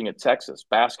was coaching at Texas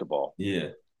basketball, yeah,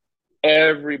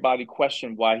 everybody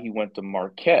questioned why he went to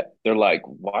Marquette. They're like,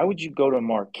 why would you go to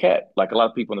Marquette? Like a lot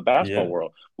of people in the basketball yeah.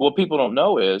 world. What people don't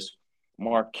know is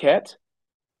Marquette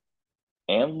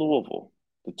and Louisville,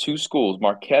 the two schools.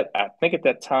 Marquette, I think at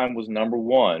that time was number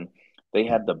one. They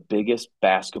had the biggest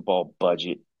basketball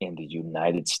budget in the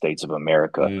United States of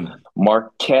America. Mm.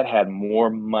 Marquette had more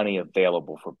money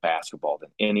available for basketball than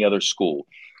any other school.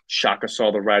 Shaka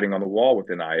saw the writing on the wall with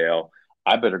NIL.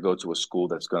 I better go to a school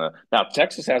that's going to. Now,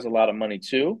 Texas has a lot of money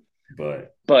too,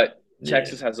 But but yeah,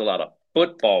 Texas has a lot of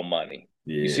football money.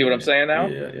 You see what I'm yeah, saying now?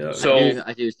 yeah, yeah. So,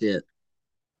 I do see it.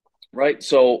 right.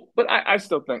 So, but I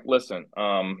still think, listen,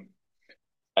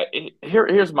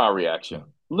 here's my reaction.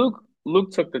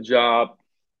 Luke took the job.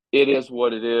 It is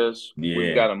what it is.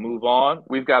 We've got Yeah, to move on.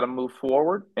 We've got to move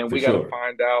forward, and for we got to sure.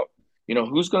 find out,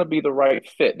 who's going to be the right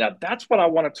fit. Now, that's what I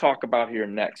want to talk about here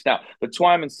next. Now, the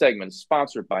Twyman segment is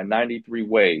sponsored by 93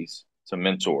 Ways to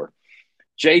Mentor.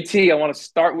 JT, I want to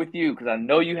start with you because I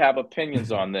know you have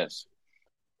opinions on this.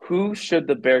 Who should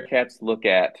the Bearcats look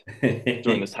at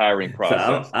during this hiring So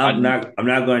process? I'm not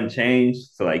going to change.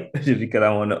 So like just because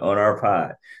I'm on our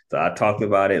pod. So I talked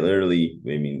about it literally.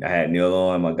 I mean, I had Neil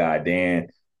on, my guy Dan.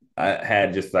 I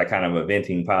had just like kind of a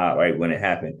venting pod right when it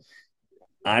happened.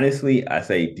 Honestly, I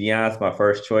say Dion's my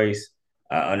first choice.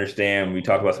 I understand we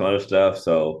talked about some other stuff,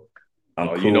 so I'm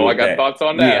Oh, cool I with got that. thoughts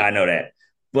on Yeah, that. I know that.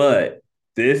 But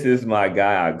this is my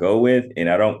guy I go with, and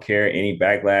I don't care any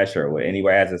backlash or what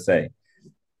anybody has to say.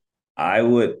 I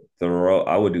would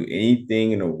do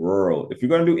anything in the world. If you're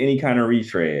gonna do any kind of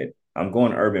retread, I'm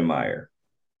going Urban Meyer.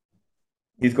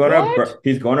 What?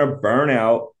 He's gonna burn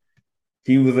out.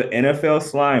 He was an NFL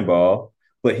slime ball,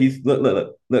 but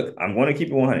look. I'm going to keep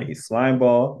it 100. He's slime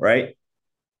ball, right?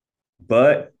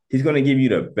 But he's going to give you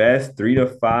the best 3 to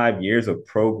 5 years of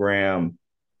program.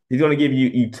 He's going to give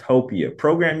you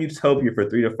program utopia for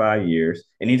 3 to 5 years,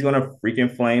 and he's going to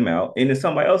freaking flame out. And then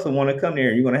somebody else will want to come there,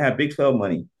 and you're going to have Big 12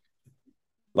 money.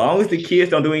 Long as the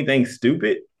kids don't do anything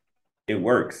stupid, it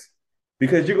works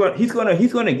because he's going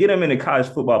to get them in the college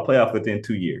football playoff within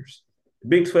 2 years.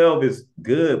 Big 12 is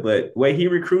good, but the way he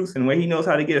recruits and the way he knows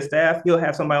how to get a staff, he'll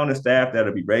have somebody on the staff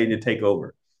that'll be ready to take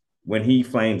over when he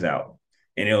flames out.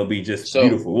 And it'll be just So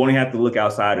beautiful. We won't have to look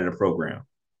outside of the program.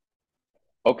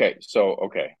 Okay, so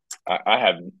I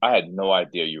had no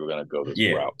idea you were going to go this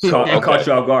Yeah, route. So I caught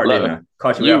okay, you off guard, didn't I?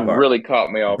 Caught you you off guard. really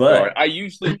caught me off guard. But I no,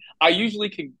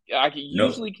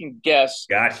 usually can guess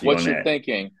got you what on you're that.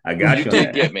 thinking. I got You you on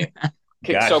did get that. me.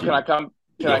 Okay, so Got can I you. come? Go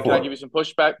Can for I it. give you some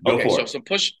pushback? Go Okay, for so it. some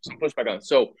pushback on it.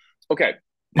 So okay,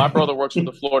 my brother works for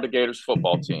the Florida Gators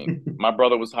football team. My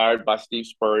brother was hired by Steve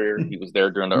Spurrier. He was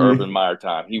there during the Yeah. Urban Meyer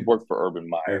time. He worked for Urban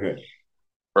Meyer. Okay.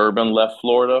 Urban left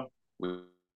Florida.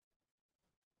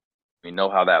 We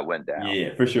know how that went down.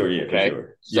 Yeah, for sure. Yeah, for Okay,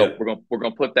 sure. so Yep. we're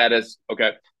gonna put that as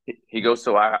okay. He goes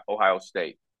to Ohio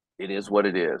State. It is what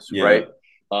it is, right? Yep.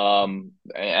 And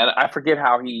I forget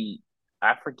how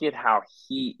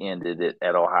he ended it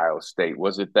at Ohio State.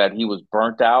 Was it that he was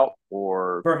burnt out,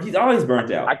 or He's always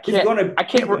burnt I out. can't He I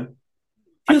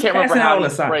was can't remember passing out how on the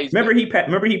he side. phrased it.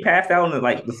 Remember he passed out on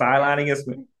the sideline against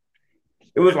me.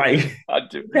 It was like I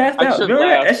do. passed I out. shouldn't Remember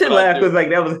that? laugh, I should but I laugh because do. like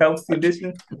that was health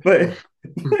condition. But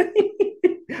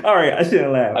all right, I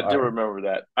shouldn't laugh. I All do right. remember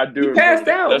that. I do He remember passed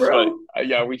that. out, That's right. bro.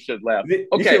 Yeah, we should laugh. You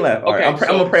should Okay. laugh. All right, Okay.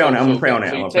 I'm gonna pray on that. I'm gonna pray on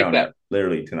that. So I'm you gonna pray take on that. that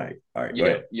literally tonight. All right, go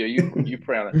Yeah, ahead. yeah, you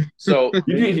pray on it. So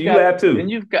You laugh too. then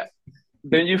you've got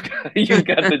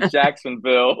the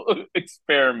Jacksonville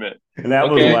experiment. And that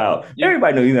was Okay, wild.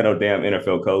 Everybody knows he's not no damn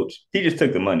NFL coach. He just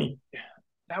took the money.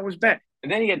 that was bad.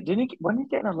 And then wasn't he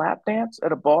getting a lap dance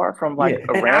at a bar from Yeah, like a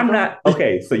and I'm random? not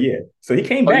okay. So yeah, so he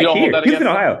came Oh, you back don't hold here. that He was in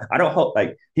against him? Ohio. I don't hold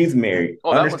like he's married.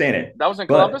 Oh, Understand it, that was in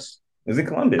but Columbus. it was in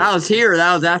Columbus. That was here.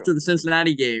 That was after the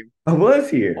Cincinnati game. I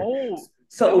was here. Oh,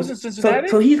 that was So in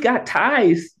Cincinnati. he's got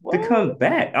ties to What? come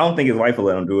back. I don't think his wife will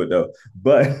let him do it though.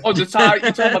 But Oh, the tie. You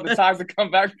talking about the ties that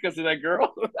come back because of that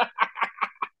girl?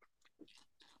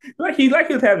 he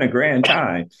was having a grand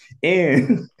time.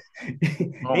 And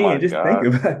Oh my just God.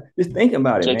 think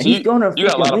about it, man. JT, He's gonna you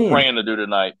got a freaking lot of win. praying to do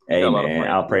tonight. Hey man,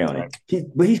 I'll pray on it.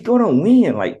 He's gonna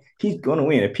win. Like he's gonna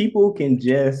win. If people can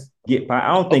just get by,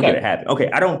 I don't think it'll happen.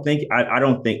 Okay, I don't think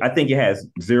I think it has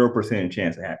 0%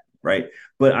 chance of happening, right?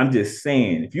 But I'm just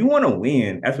saying, if you want to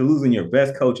win after losing your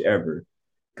best coach ever,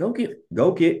 go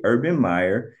get Urban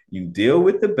Meyer. You deal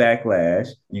with the backlash.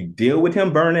 You deal with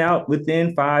him burning out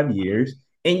within 5 years,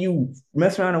 and you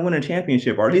mess around and win a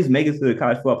championship, or at least make it to the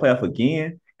college football playoff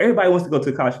again. Everybody wants to go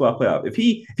to the college football playoff. If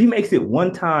he makes it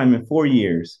one time in 4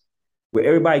 years, would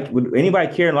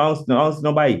anybody care as long as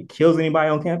nobody kills anybody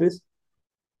on campus?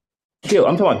 Kill.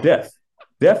 I'm talking about death.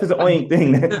 Death is the only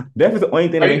thing that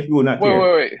makes people not care.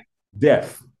 Wait.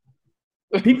 Death.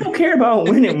 People care about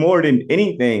winning more than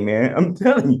anything, man. I'm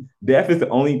telling you, death is the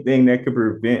only thing that could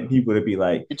prevent people to be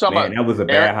like, man, that was a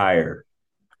bad hire.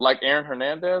 Like Aaron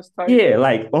Hernandez type? Yeah,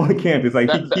 like on campus.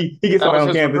 Like he gets somebody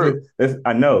on campus.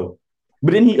 I know.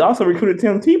 But then he also recruited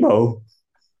Tim Tebow.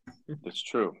 That's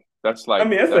true. That's like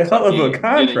that's a hell of a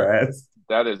contrast.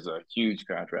 That is a huge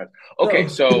contrast. Okay,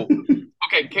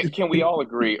 can we all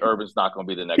agree Urban's not going to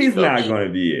be the next? He's coach? not going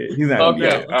to be it. He's not going to be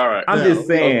it. All right. I'm just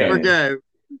saying. We're good.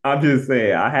 I'm just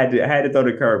saying. I had to throw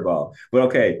the curveball. But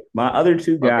okay, my other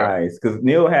two guys, because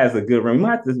Neil has a good run. We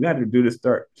have to do this.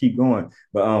 Keep going,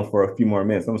 but for a few more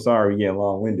minutes. I'm sorry we're getting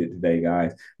long winded today,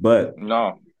 guys. But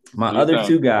no, my other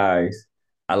two guys.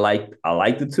 I like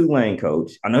the Tulane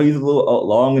coach. I know he's a little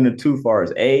long in the tooth far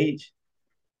as age.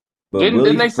 But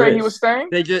didn't they say he was staying?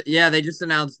 They just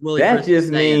announced Willie. That just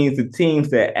means the teams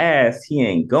that asked, he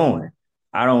ain't going.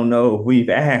 I don't know if we've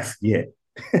asked yet.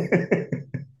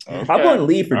 I wouldn't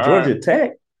leave for Georgia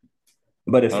Tech,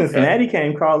 but if Cincinnati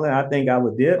came calling, I think I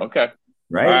would dip. Okay,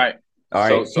 right. All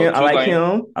right. So I like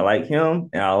him.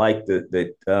 And I like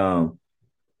the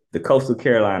Coastal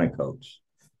Carolina coach.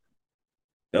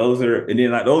 Those are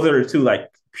the two like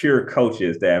pure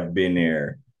coaches that have been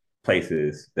there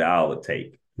places that I would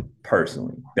take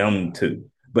personally. Them two.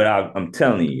 But I'm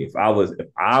telling you, if I was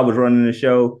running the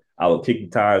show, I would kick the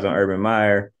tires on Urban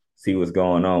Meyer, see what's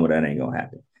going on, but that ain't gonna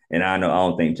happen. And I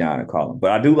don't think John will call him.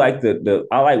 But I do like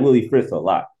I like Willie Fritz a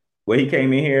lot. Where he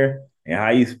came in here and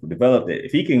how he's developed it.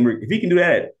 If he can do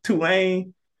that at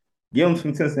Tulane, give him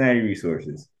some Cincinnati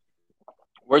resources.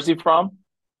 Where's he from?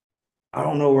 I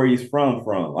don't know where he's from.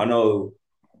 I know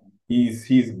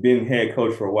he's been head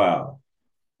coach for a while,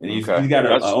 and he's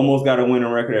got almost got a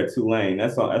winning record at Tulane.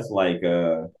 That's like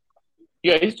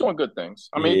yeah, he's doing good things.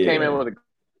 I mean, he came in with a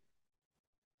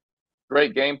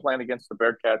great game plan against the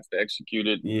Bearcats. They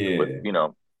executed with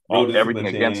everything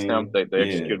against them. They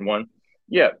executed one.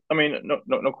 Yeah, I mean,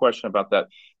 no question about that.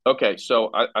 Okay,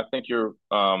 so I think you're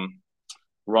wrong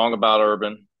about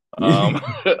Urban.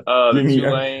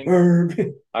 Tulane.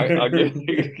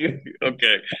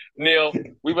 Okay, Neil,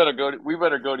 we better go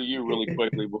to you really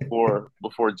quickly before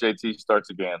JT starts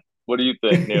again. What do you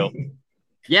think, Neil?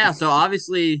 Yeah, so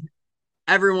obviously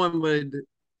everyone would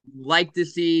like to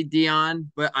see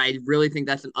Dion, but I really think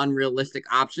that's an unrealistic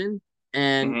option.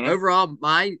 And Mm-hmm. overall,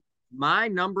 my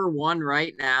number one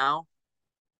right now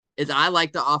is I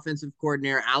like the offensive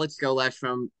coordinator Alex Golesh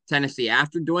from Tennessee.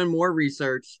 After doing more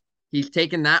research, he's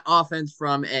taken that offense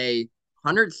from a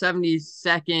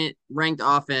 172nd ranked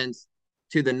offense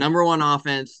to the number one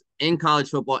offense in college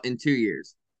football in 2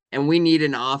 years. And we need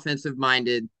an offensive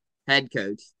minded head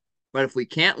coach. But if we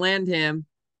can't land him,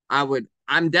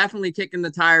 I'm definitely kicking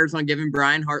the tires on giving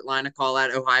Brian Hartline a call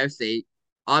at Ohio State.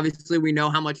 Obviously, we know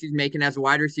how much he's making as a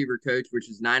wide receiver coach, which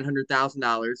is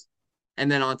 $900,000. And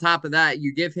then on top of that,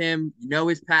 you give him,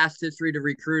 his past history to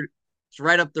recruit. It's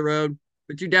right up the road,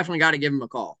 but you definitely got to give him a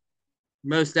call.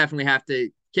 Most definitely have to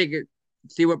kick it,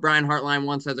 see what Brian Hartline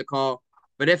wants as a call.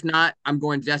 But if not, I'm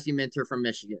going Jesse Minter from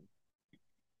Michigan.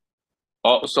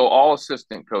 So all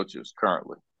assistant coaches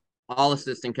currently. All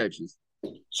assistant coaches.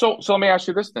 So let me ask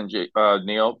you this then,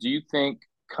 Neil. Do you think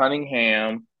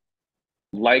Cunningham,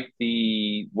 like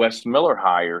the Wes Miller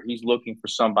hire, he's looking for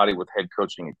somebody with head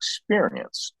coaching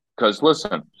experience? Because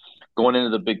listen, going into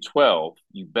the Big 12,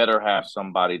 you better have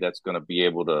somebody that's going to be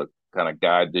able to kind of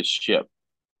guide this ship.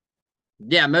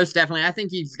 Yeah, most definitely. I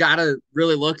think he's got to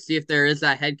really look, see if there is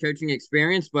that head coaching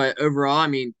experience. But overall, I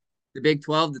mean, the Big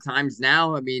 12, the time's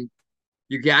now. I mean,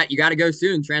 you got to go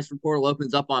soon. Transfer portal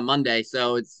opens up on Monday,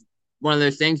 so it's one of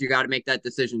those things you got to make that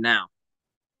decision now.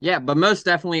 Yeah, but most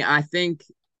definitely, I think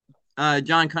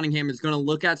John Cunningham is going to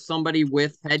look at somebody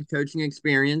with head coaching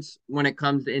experience when it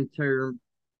comes into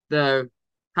the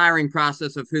hiring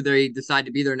process of who they decide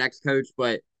to be their next coach.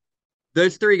 But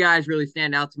those three guys really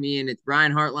stand out to me, and it's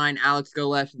Brian Hartline, Alex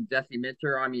Golesh, and Jesse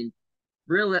Minter. I mean,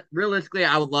 realistically,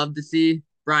 I would love to see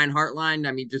Brian Hartline.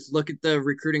 I mean, just look at the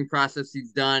recruiting process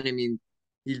he's done. I mean,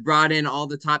 he's brought in all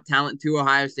the top talent to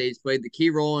Ohio State. He's played the key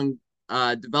role in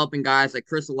developing guys like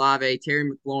Chris Olave,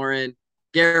 Terry McLaurin,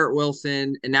 Garrett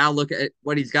Wilson, and now look at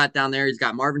what he's got down there. He's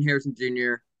got Marvin Harrison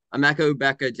Jr., Emeka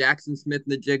Ubeka, Jackson Smith,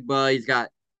 Najigba. He's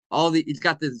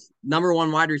got this number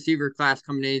one wide receiver class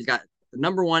coming in. He's got the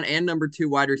number one and number two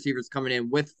wide receivers coming in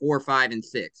with 4, 5, and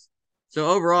 6. So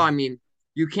overall, I mean,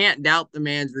 you can't doubt the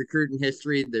man's recruiting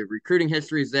history. The recruiting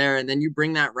history is there, and then you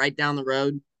bring that right down the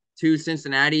road to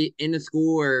Cincinnati in a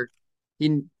school where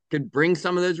he could bring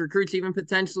some of those recruits even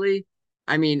potentially.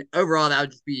 I mean, overall, that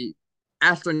would just be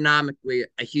astronomically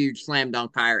a huge slam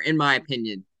dunk hire, in my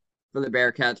opinion, for the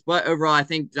Bearcats. But overall, I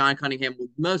think John Cunningham would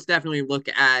most definitely look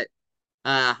at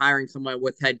hiring someone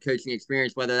with head coaching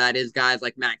experience, whether that is guys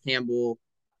like Matt Campbell.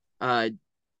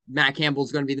 Matt Campbell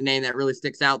is going to be the name that really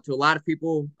sticks out to a lot of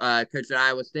people, coach at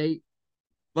Iowa State.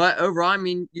 But overall, I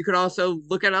mean, you could also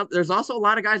look at there's also a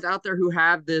lot of guys out there who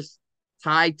have this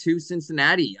tie to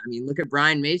Cincinnati. I mean, look at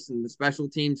Brian Mason, the special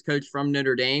teams coach from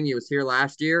Notre Dame. He was here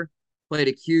last year, played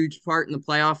a huge part in the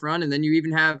playoff run. And then you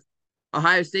even have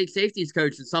Ohio State safeties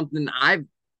coach. It's something I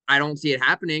don't see it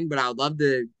happening, but I would love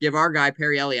to give our guy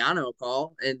Perry Eliano a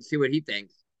call and see what he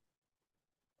thinks.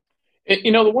 The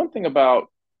one thing about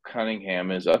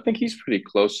Cunningham is I think he's pretty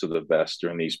close to the best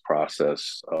during these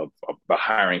process of the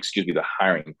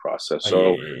hiring process.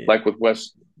 So like with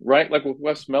Wes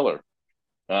Miller,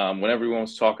 when everyone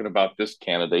was talking about this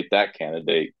candidate, that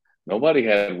candidate, nobody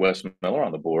had Wes Miller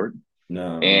on the board.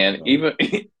 No. And even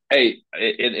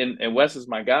and Wes is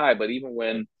my guy, but even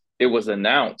when it was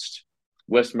announced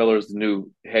Wes Miller's the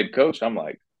new head coach, I'm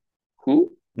like,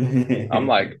 who? I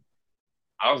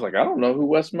was like, I don't know who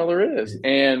Wes Miller is.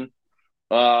 And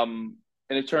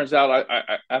it turns out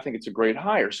I think it's a great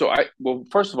hire. So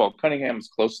first of all, Cunningham is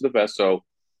close to the best. So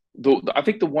I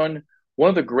think one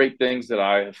of the great things that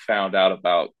I have found out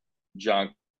about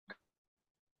John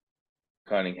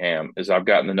Cunningham is I've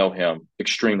gotten to know him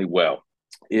extremely well.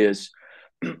 Is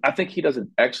I think he does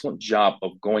an excellent job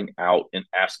of going out and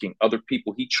asking other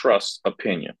people he trusts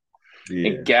opinion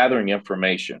and gathering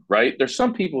information, right? There's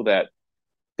some people that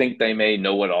think they may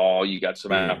know it all. You got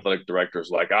some athletic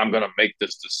directors like, I'm going to make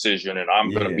this decision and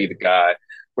I'm going to be the guy.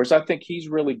 Whereas I think he's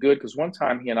really good because one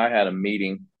time he and I had a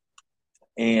meeting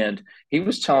and he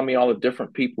was telling me all the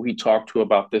different people he talked to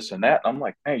about this and that. I'm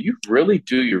like, man, you really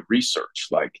do your research.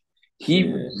 Like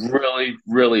he really,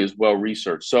 really is well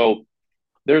researched. So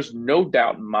there's no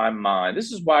doubt in my mind.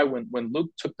 This is why when Luke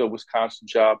took the Wisconsin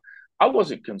job, I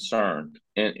wasn't concerned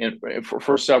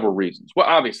for several reasons. Well,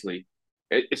 obviously,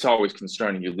 it's always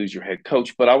concerning you lose your head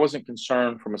coach, but I wasn't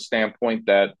concerned from a standpoint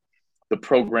that the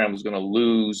program was going to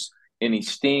lose any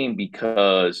steam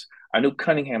because I knew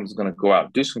Cunningham was going to go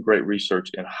out, do some great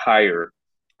research, and hire,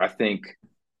 I think,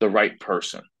 the right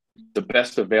person, the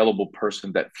best available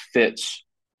person that fits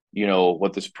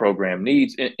what this program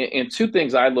needs. And two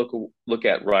things I look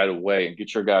at right away and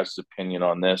get your guys' opinion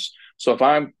on this. So if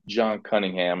I'm John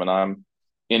Cunningham and I'm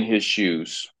in his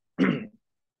shoes, the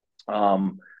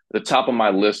top of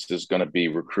my list is going to be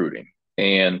recruiting,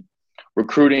 and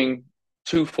recruiting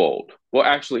twofold. Well,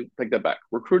 actually, take that back.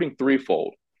 Recruiting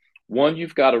threefold. One,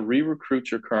 you've got to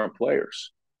re-recruit your current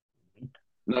players.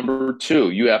 Number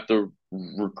two, you have to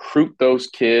recruit those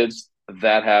kids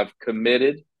that have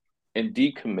committed and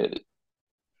decommitted.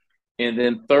 And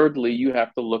then thirdly, you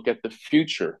have to look at the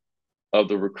future of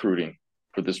the recruiting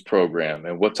for this program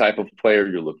and what type of player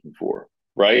you're looking for,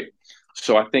 right?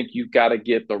 So I think you've got to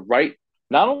get the right,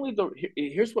 not only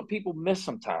here's what people miss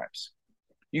sometimes.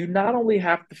 You not only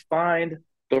have to find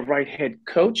the right head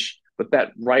coach, but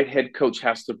that right head coach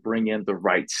has to bring in the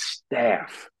right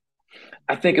staff.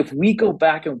 I think if we go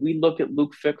back and we look at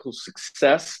Luke Fickell's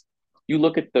success, you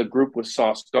look at the group with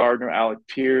Sauce Gardner, Alec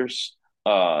Pierce,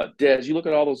 Dez, you look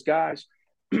at all those guys,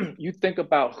 you think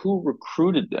about who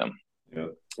recruited them.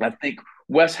 Yep. I think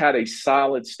Wes had a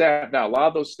solid staff. Now, a lot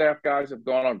of those staff guys have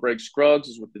gone on. Greg Scruggs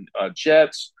is with the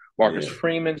Jets. Marcus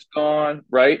Freeman's gone,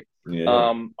 right? Yeah.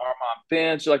 Armand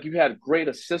Bench. Like, you had great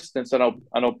assistants. I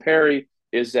know Perry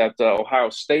is at Ohio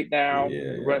State now.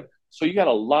 Right? So you got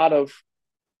a lot of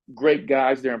great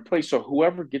guys there in place. So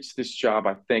whoever gets this job,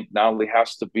 I think, not only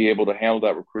has to be able to handle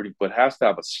that recruiting, but has to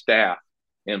have a staff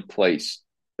in place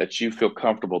that you feel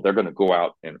comfortable they're going to go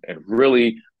out and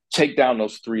really take down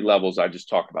those three levels I just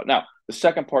talked about. Now, the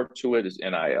second part to it is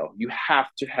NIL. You have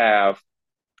to have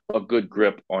a good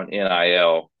grip on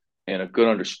NIL and a good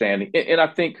understanding. And I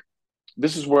think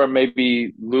this is where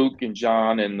maybe Luke and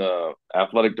John in the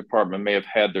athletic department may have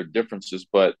had their differences,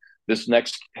 but this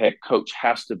next head coach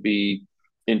has to be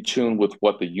in tune with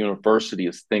what the university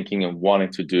is thinking and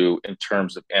wanting to do in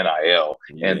terms of NIL,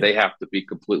 and they have to be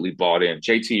completely bought in.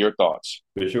 JT, your thoughts?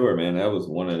 For sure, man. That was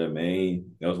one of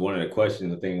the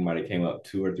questions I think might have came up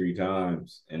 2 or 3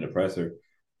 times in the presser.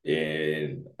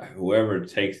 And whoever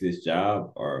takes this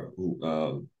job or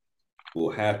who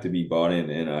will have to be bought in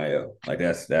NIL. Like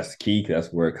that's key.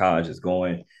 That's where college is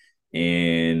going,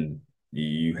 and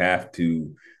you have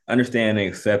to understand and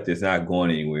accept it's not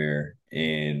going anywhere.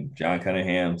 And John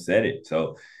Cunningham said it.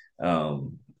 So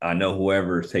I know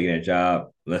whoever's taking that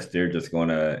job, unless they're just going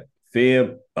to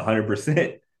fib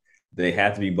 100%, they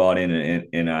have to be bought in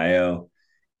NIL.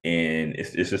 And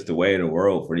it's just the way of the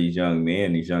world for these young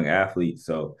men, these young athletes.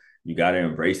 So you got to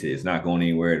embrace it. It's not going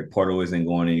anywhere. The portal isn't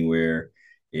going anywhere.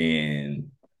 And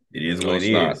it is what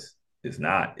it is. It's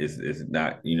not. It's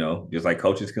not, just like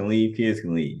coaches can leave, kids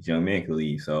can leave, young men can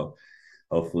leave. So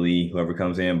hopefully whoever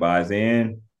comes in buys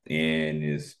in and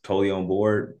is totally on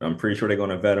board. I'm pretty sure they're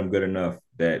going to vet them good enough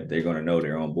that they're going to know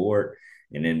they're on board.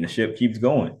 And then the ship keeps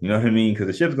going. You know what I mean? Because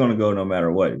the ship's going to go no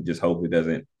matter what. You just hope it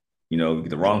doesn't,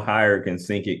 the wrong hire can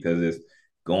sink it because it's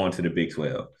going to the Big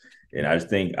 12. And I just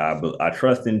think I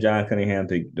trust in John Cunningham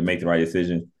to make the right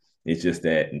decision. It's just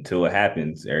that until it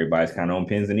happens, everybody's kind of on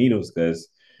pins and needles because,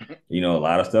 a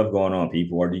lot of stuff going on.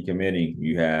 People are decommitting.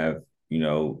 You have,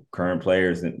 current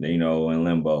players, in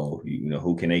limbo.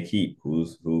 Who can they keep? Who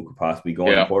could possibly go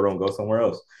in the portal and go somewhere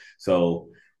else? So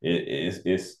it's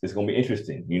going to be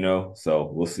interesting, So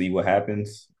we'll see what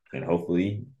happens, and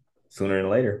hopefully sooner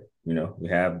than later, we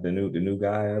have the new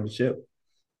guy on the ship.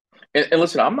 And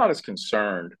listen, I'm not as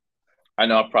concerned. I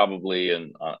know probably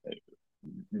in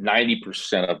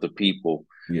 90% of the people,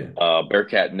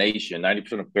 Bearcat Nation,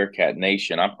 90% of Bearcat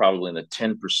Nation, I'm probably in the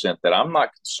 10% that I'm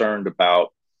not concerned about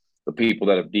the people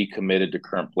that have decommitted to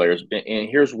current players. And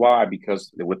here's why,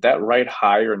 because with that right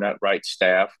hire and that right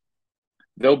staff,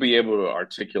 they'll be able to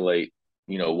articulate,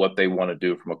 what they want to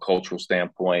do from a cultural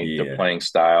standpoint, their playing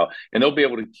style, and they'll be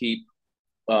able to keep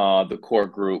the core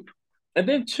group. And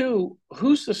then, too,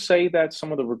 who's to say that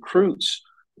some of the recruits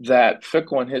that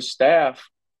Fickell and his staff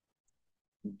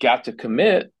got to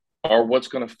commit are what's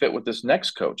going to fit with this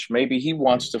next coach? Maybe he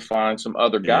wants to find some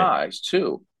other guys,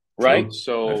 too. Right. True.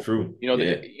 So, that's true.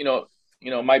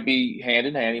 It might be hand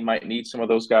in hand. He might need some of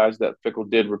those guys that Fickell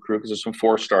did recruit because there's some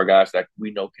 4-star guys that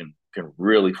we know can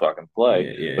really fucking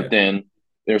play. But then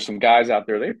there's some guys out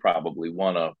there they probably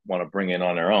want to bring in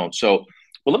on their own. So,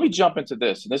 well, let me jump into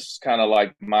this. And this is kind of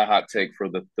like my hot take for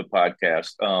the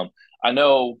podcast. I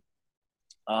know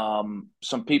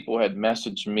some people had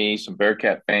messaged me, some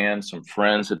Bearcat fans, some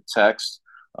friends had texted,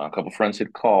 a couple friends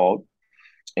had called,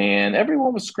 and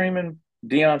everyone was screaming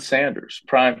Deion Sanders,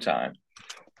 primetime,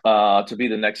 to be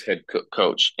the next head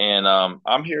coach. And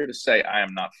I'm here to say I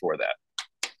am not for that.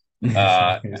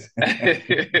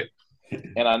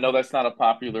 And I know that's not a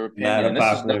popular opinion. Not a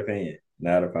popular opinion.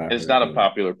 It's not a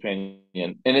popular opinion.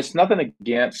 And it's nothing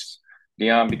against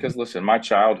Deion, because listen, my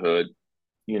childhood,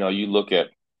 you look at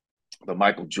the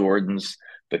Michael Jordans,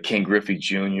 the King Griffey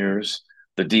Juniors,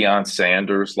 the Deion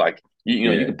Sanders, like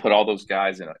you Yeah, can put all those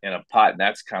guys in a pot, and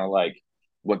that's kind of like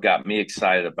what got me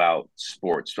excited about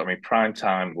sports. I mean, prime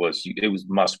time it was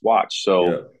must watch.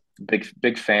 So yeah,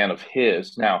 big fan of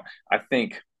his. Now, I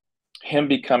think him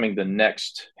becoming the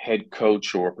next head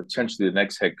coach or potentially the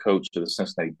next head coach of the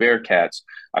Cincinnati Bearcats,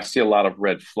 I see a lot of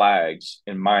red flags,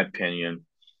 in my opinion,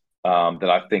 that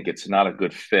I think it's not a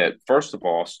good fit. First of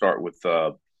all, I'll start with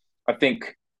I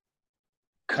think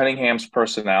Cunningham's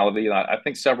personality. And I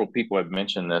think several people have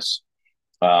mentioned this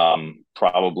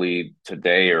probably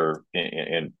today or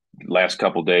in last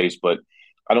couple of days, but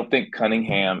I don't think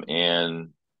Cunningham and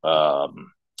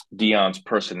Deion's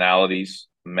personalities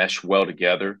mesh well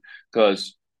together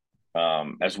because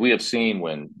as we have seen,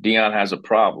 when Deion has a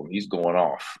problem, he's going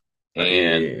off.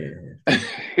 And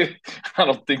yeah. I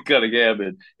don't think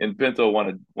Cunningham and Pinto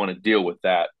want to deal with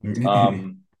that.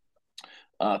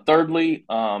 Thirdly,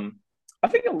 I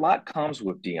think a lot comes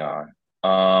with Deion.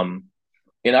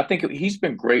 And I think he's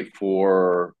been great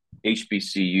for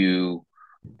HBCU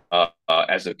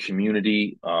as a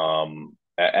community,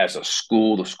 as a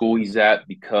school, the school he's at,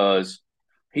 because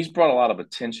he's brought a lot of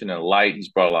attention and light. He's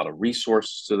brought a lot of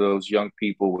resources to those young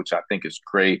people, which I think is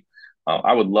great.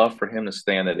 I would love for him to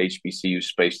stay in that HBCU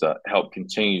space to help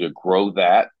continue to grow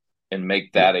that and make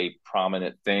Yeah. that a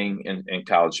prominent thing in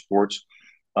college sports.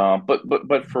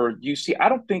 But for UC, I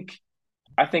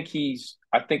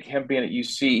think him being at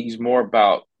UC, he's more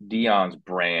about Deion's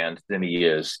brand than he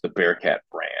is the Bearcat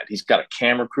brand. He's got a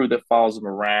camera crew that follows him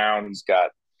around. He's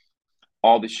got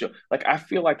all this show. Like I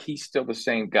feel like he's still the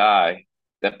same guy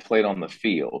that played on the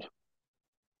field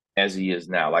as he is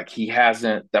now. Like he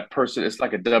hasn't that person. It's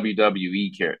like a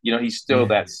WWE character. He's still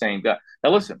that same guy.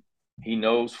 Now listen, he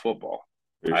knows football.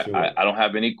 For sure. I don't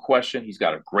have any question. He's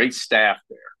got a great staff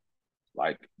there.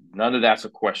 Like none of that's a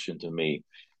question to me.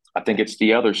 I think it's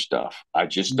the other stuff. I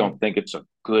just don't think it's a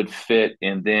good fit.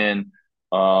 And then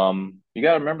you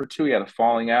got to remember too, he had a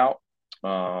falling out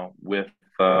with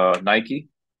Nike,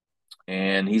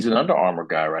 and he's an Under Armour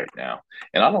guy right now,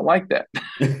 and I don't like that.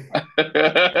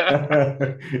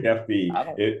 I feel I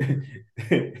don't. you.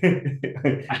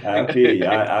 I feel you.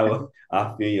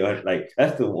 I feel you. Like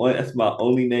that's the one. That's my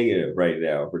only negative right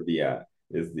now for Di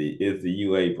is the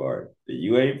UA part. The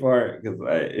UA part because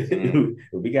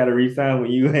we got to resign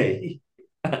with UA.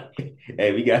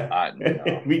 Hey, we got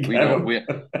No, we we got don't.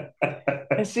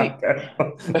 And see, we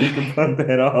can pump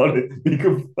that all. We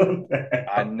can pump that.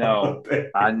 I know.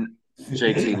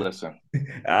 JT, listen.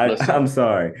 I'm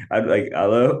sorry. I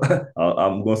love.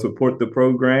 I'm going to support the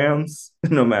programs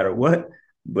no matter what.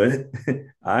 But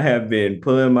I have been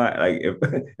pulling my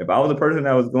if I was a person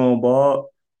that was going bald,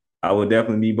 I would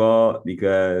definitely be bald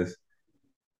because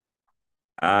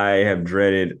I have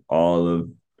dreaded all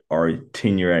of our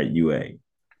tenure at UA.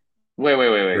 Wait.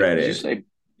 Dreaded. Did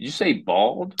you say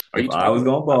bald? Are If you I was talking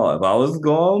going about? bald, if I was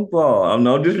going bald, I'm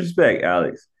no disrespect,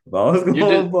 Alex. If I was You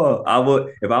going did bald, I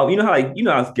would. If I,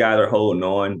 how guys are holding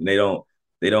on, and they don't,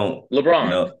 LeBron.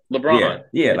 yeah, LeBron. yeah.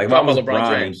 You're Like if I talking was about LeBron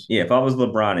Bronning, James. yeah, if I was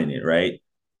LeBron in it, right,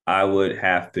 I would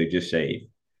have to just shave.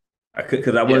 I could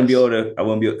because I wouldn't be able Yes. to. I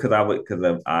wouldn't be because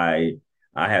of I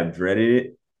have dreaded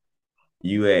it.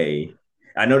 UA.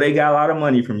 I know they got a lot of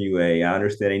money from UA. I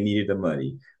understand they needed the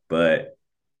money, but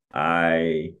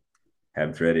I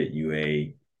have dreaded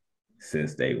UA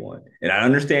since day one. And I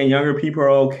understand younger people are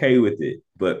okay with it,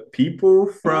 but people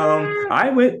from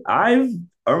I've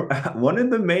one of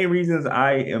the main reasons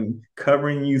I am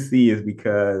covering UC is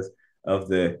because of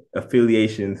the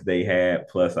affiliations they had.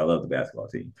 Plus, I love the basketball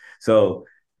team, so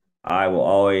I will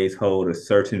always hold a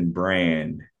certain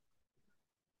brand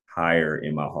higher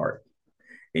in my heart,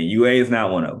 and UA is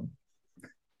not one of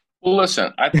Well,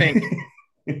 listen, I think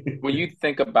them. when you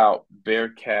think about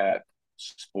Bearcat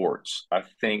sports, I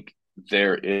think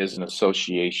there is an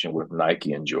association with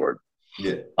Nike and Jordan.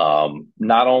 Yeah,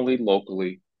 Not only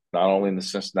locally, not only in the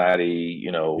Cincinnati,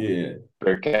 yeah,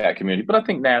 Bearcat community, but I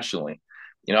think nationally.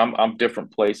 I'm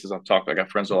different places. I got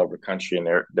friends all over the country, and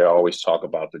they always talk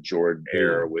about the Jordan yeah,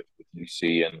 era with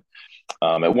UC.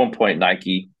 And at one point,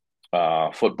 Nike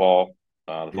football,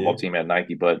 the football yeah, team had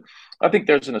Nike, but I think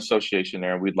there's an association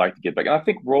there, and we'd like to get back. And I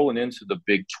think rolling into the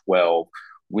Big 12,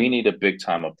 we need a big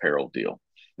time apparel deal.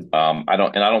 I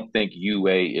don't think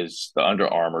UA is the Under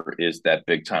Armour is that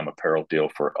big time apparel deal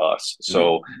for us. no,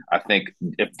 So I think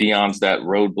if Deion's that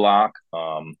roadblock,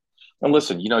 and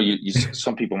listen,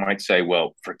 some people might say,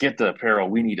 well, forget the apparel.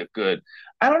 We need a good.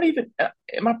 I don't even.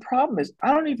 My problem is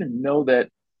I don't even know that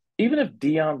even if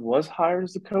Deion was hired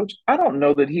as the coach, I don't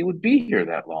know that he would be here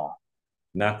that long.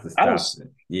 not to I don't. stop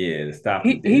it. Yeah, to stop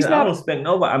it. He's I don't not. expect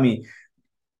nobody. I mean,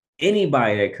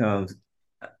 anybody that comes,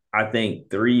 I think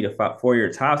 3 to 4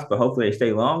 year tops, but hopefully they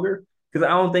stay longer. Because I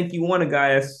don't think you want a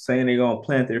guy that's saying they're gonna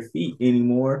plant their feet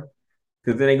anymore.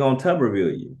 Because then they're gonna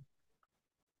Tuberville you.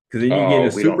 Because then you get Oh, a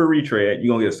we don't. super retread.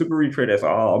 You're gonna get a super retread that's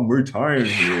I'm retiring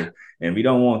here. And we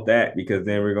don't want that because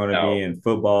then we're gonna be No, in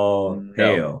football no,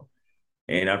 hell.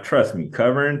 And trust me,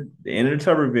 covering the end of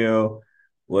Tuberville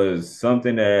was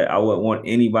something that I wouldn't want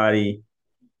anybody.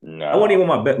 I wouldn't no, even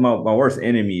want my worst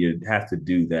enemy to have to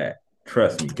do that.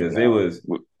 Trust me, because it no. was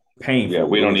Yeah, painful.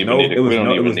 we don't even need it. We don't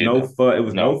It even was need no to. fun. It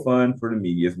was no No. fun for the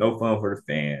media. It's no fun for the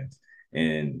fans.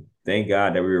 And thank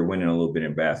God that we were winning a little bit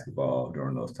in basketball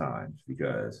during those times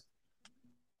because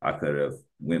I could have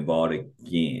went bald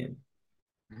again.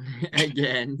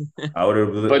 Again. I would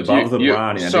have But if I you, was you, LeBron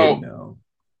and I didn't so know.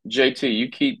 JT, you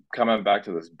keep coming back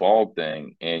to this bald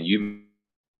thing, and and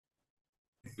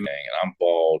I'm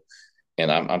bald,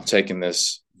 and I'm taking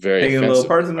this very Taking a little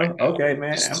offensively right personal. now. Okay, man.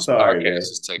 I'm This sorry, podcast man.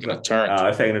 is taking a turn It's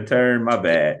toward taking a turn. My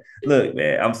bad. Look,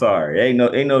 man. I'm sorry. Ain't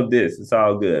no diss. It's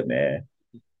all good, man.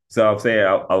 So I'm saying,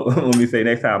 let me say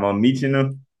next time I'm meeting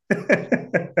them.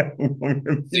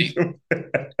 See,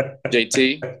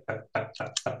 JT,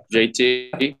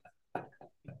 JT.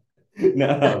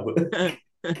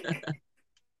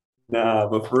 nah,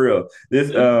 but for real, this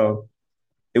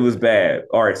it was bad.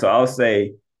 All right, so I'll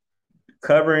say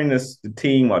covering the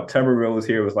team while Tuberville was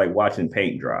here was like watching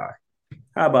paint dry.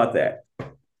 How about that?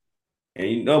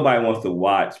 And nobody wants to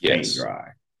watch paint Yes. dry.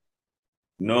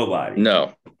 Nobody.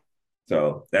 No.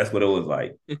 So that's what it was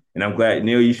like. And I'm glad,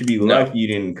 Neil, you should be No. lucky you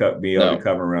didn't be able to No.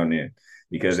 cover around then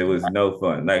because it was no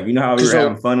fun. Like, you know how we were So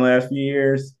having fun last few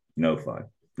years? No fun.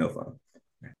 No fun.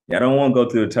 Yeah, I don't want to go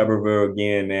to the Tuberville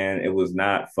again, man. It was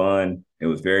not fun. It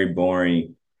was very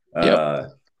boring. yep. Uh,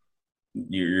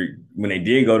 when they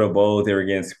did go to bowls, they were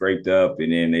getting scraped up,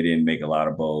 and then they didn't make a lot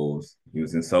of bowls. He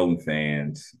was insulting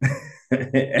fans,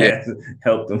 Yeah.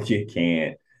 helped them get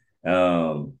canned.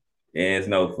 And it's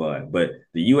no fun. But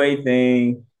the UA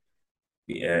thing,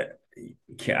 yeah,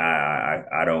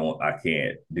 I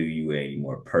can't do UA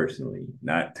anymore personally.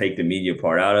 Not take the media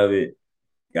part out of it.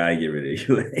 Gotta get rid of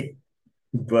UA.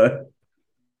 But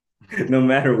no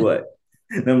matter what,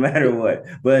 no matter what.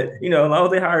 But as long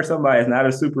as they hire somebody, it's not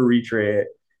a super retread.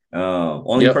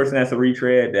 Only Yep. person that's a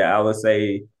retread that I would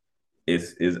say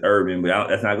is Urban, but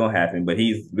that's not gonna happen. But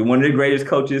he's one of the greatest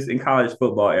coaches in college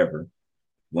football ever.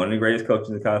 One of the greatest coaches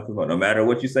in college football. No matter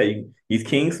what you say, he's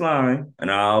King Slime, and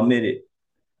I'll admit it.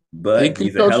 He But can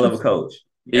he's a coach hell some of a coach.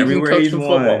 he can coach some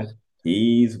football.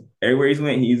 Everywhere he's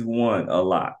went, he's won a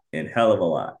lot and hell of a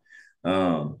lot.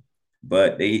 Um,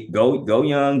 but they go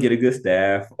young, get a good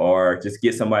staff, or just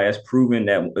get somebody that's proven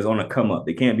that is on a come up.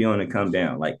 They can't be on a come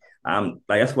down. Like I'm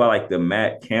like that's why I like the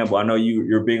Matt Campbell. I know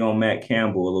you're big on Matt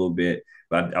Campbell a little bit,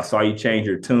 but I saw you change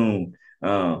your tune.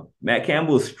 Matt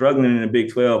Campbell is struggling in the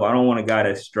Big 12. I don't want a guy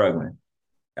that's struggling.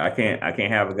 I can't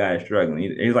have a guy that's struggling.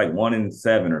 He's like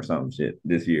 1-7 or something shit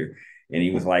this year, and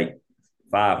he was like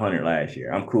 500 last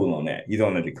year. I'm cool on that. He's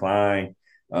on the decline,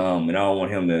 and I don't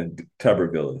want him to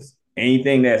Tuberville us.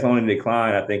 Anything that's on the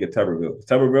decline, I think of Tuberville.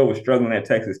 Tuberville was struggling at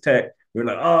Texas Tech. We were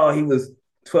like, oh, he was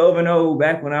 12-0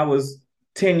 back when I was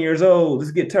 10 years old.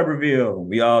 Let's get Tuberville.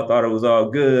 We all thought it was all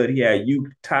good. He had U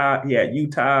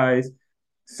ties,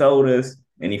 sold us,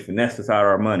 and he finessed us out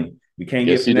of our money. We can't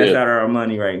get Yes, he finessed did. out of our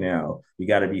money right now. We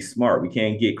got to be smart. We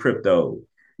can't get crypto.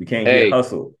 We can't get Hey,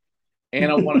 hustle.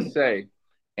 and I want to say,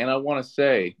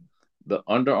 the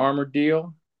Under Armour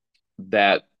deal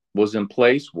that was in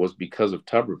place was because of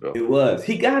Tuberville. It was.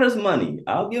 He got us money.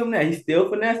 I'll give him that. He still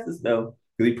finessed us though,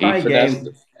 because He finessed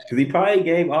it. he probably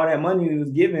gave all that money he was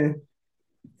given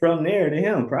from there to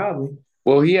him, probably.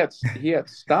 Well, he had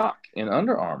stock in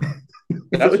Under Armour. So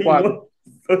That's he why won.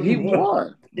 So he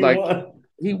won. He Like won.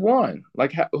 he won.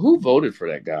 Like who voted for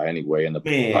that guy anyway? In the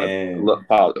Man,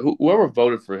 whoever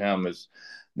voted for him is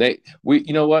we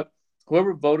you know what?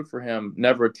 Whoever voted for him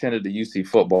never attended a UC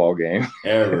football game.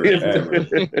 ever.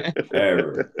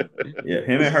 Yeah,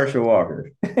 him and Herschel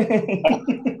Walker. All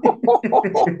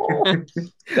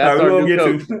That's right, we our won't new get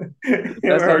coach. too.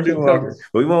 That's our new Herschel coach. Walker,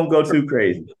 but we won't go too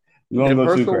crazy. We won't If go too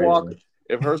Herschel crazy. Walker,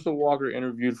 if Herschel Walker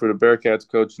interviewed for the Bearcats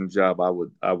coaching job, I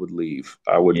would leave.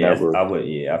 I would Yes, never. I would.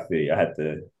 Yeah, I feel you. I had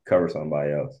to cover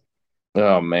somebody else.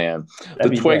 Oh man, the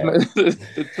That'd be bad.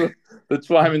 the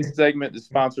Twyman segment is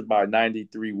sponsored by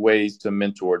 93 Ways to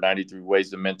Mentor. 93 Ways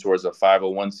to Mentor is a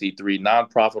 501c3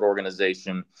 nonprofit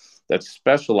organization that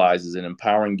specializes in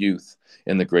empowering youth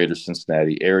in the greater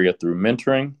Cincinnati area through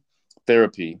mentoring,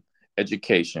 therapy,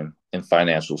 education, and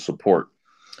financial support.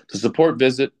 To support,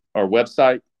 visit our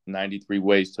website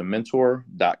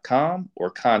 93ways-to-mentor.com or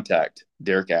contact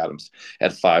Derek Adams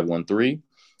at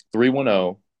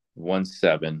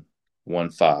 513-310-1715.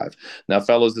 Now,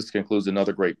 fellas, this concludes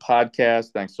another great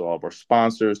podcast. Thanks to all of our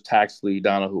sponsors, Taxley,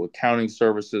 Donahue Accounting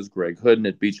Services, Greg Hooden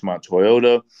at Beachmont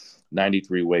Toyota,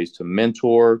 93 Ways to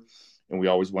Mentor. And we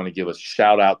always want to give a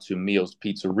shout out to Mio's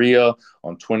Pizzeria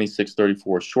on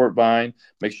 2634 Short Vine.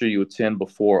 Make sure you attend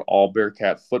before all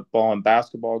Bearcat football and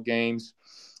basketball games.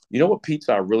 You know what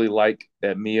pizza I really like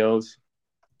at Mio's?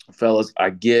 Fellas,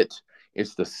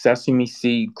 it's the sesame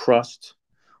seed crust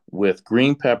with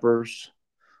green peppers,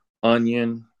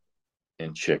 onion,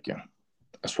 and chicken.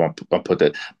 That's what I'll put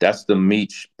that. That's the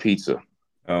Meach pizza.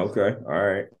 Oh, okay. All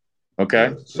right.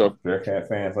 Okay. So Bearcat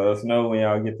fans, let us know when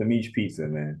y'all get the Meach pizza,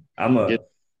 man. I don't know.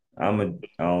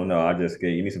 I'll just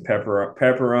give me some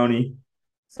pepperoni,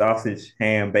 sausage,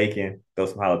 ham, bacon, throw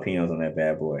some jalapenos on that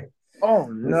bad boy. Oh,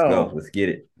 Let's go. Let's get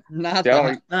it. Not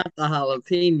the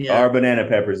jalapeno. Our banana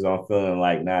peppers I'm feeling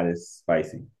like not as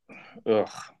spicy. Ugh.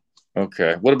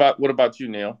 Okay. What about you,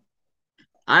 Neil?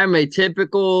 I'm a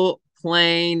typical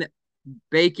plain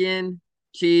bacon,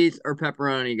 cheese, or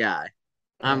pepperoni guy.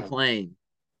 I'm plain.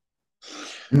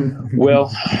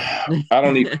 Well, I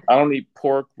don't eat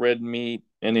pork, red meat,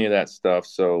 any of that stuff.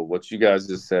 So what you guys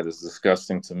just said is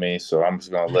disgusting to me. So I'm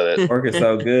just gonna let it. Pork is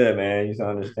so good, man. You just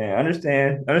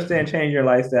understand. Change your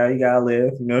lifestyle. You gotta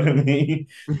live. You know what I mean?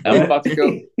 I'm about to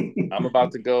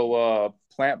go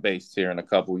plant-based here in a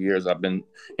couple of years. I've been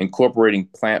incorporating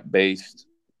plant-based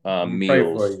meals pray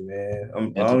for you, man.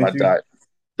 into my diet.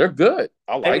 They're good.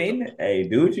 I like them. Hey,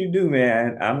 do what you do,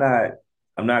 man. I'm not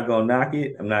gonna knock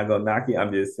it.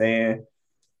 I'm just saying,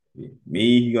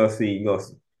 you gonna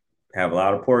have a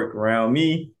lot of pork around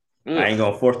me. Ugh. I ain't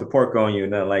gonna force the pork on you or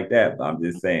nothing like that. But I'm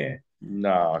just saying.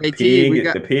 No,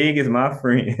 the pig is my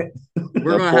friend.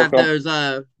 We're gonna have those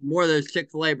more of those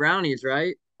Chick-fil-A brownies,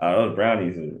 right? Oh, those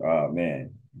brownies are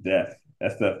man, death.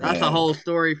 That's a whole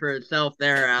story for itself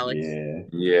there, Alex.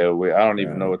 Yeah. I don't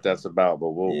even know what that's about,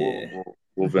 but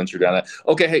we'll venture down that.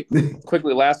 Okay, hey,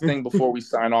 quickly, last thing before we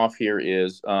sign off here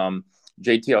is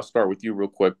JT, I'll start with you real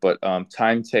quick, but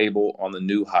timetable on the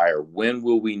new hire. When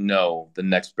will we know the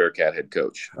next Bearcat head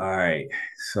coach? All right.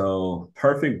 So,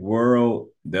 perfect world,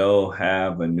 they'll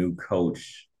have a new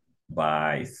coach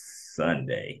by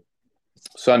Sunday.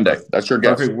 That's your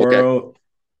guess. Perfect world,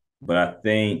 but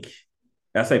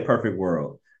I say perfect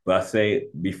world, but I say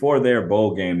before their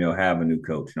bowl game, they'll have a new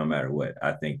coach no matter what.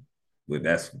 I think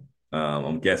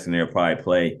I'm guessing they'll probably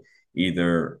play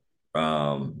either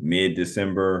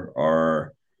mid-December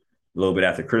or a little bit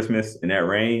after Christmas in that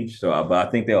range. So, but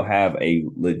I think they'll have a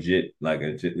legit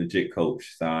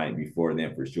coach signed before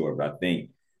then for sure. But I think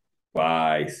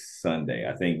by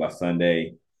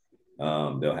Sunday,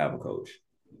 they'll have a coach.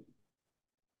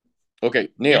 Okay,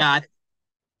 Neil. Yeah,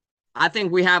 I think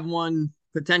we have one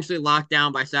potentially locked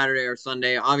down by Saturday or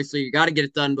Sunday. Obviously, you got to get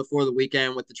it done before the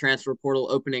weekend with the transfer portal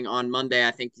opening on Monday.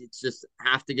 I think it's just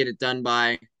have to get it done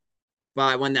by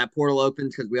when that portal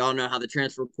opens, because we all know how the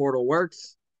transfer portal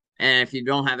works. And if you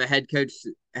don't have a head coach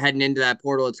heading into that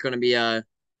portal, it's going to be an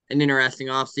interesting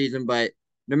offseason. But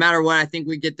no matter what, I think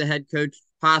we get the head coach,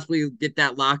 possibly get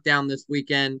that lockdown this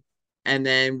weekend, and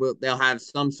then they'll have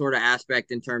some sort of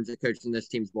aspect in terms of coaching this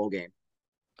team's bowl game.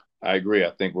 I agree. I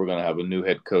think we're going to have a new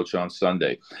head coach on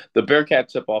Sunday. The Bearcat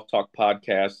Tip-Off Talk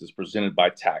podcast is presented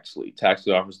by Taxley.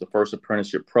 Taxley offers the first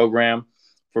apprenticeship program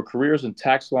for careers in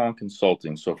tax law and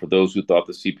consulting. So for those who thought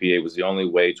the CPA was the only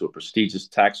way to a prestigious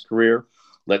tax career,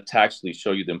 let Taxley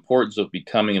show you the importance of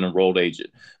becoming an enrolled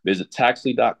agent. Visit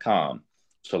Taxley.com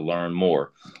to learn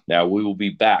more. Now, we will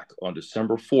be back on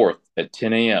December 4th at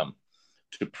 10 a.m.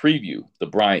 to preview the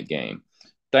Bryant game.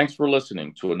 Thanks for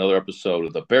listening to another episode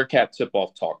of the Bearcat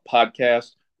Tip-Off Talk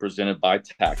podcast presented by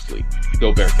Taxley.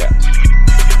 Go Bearcats.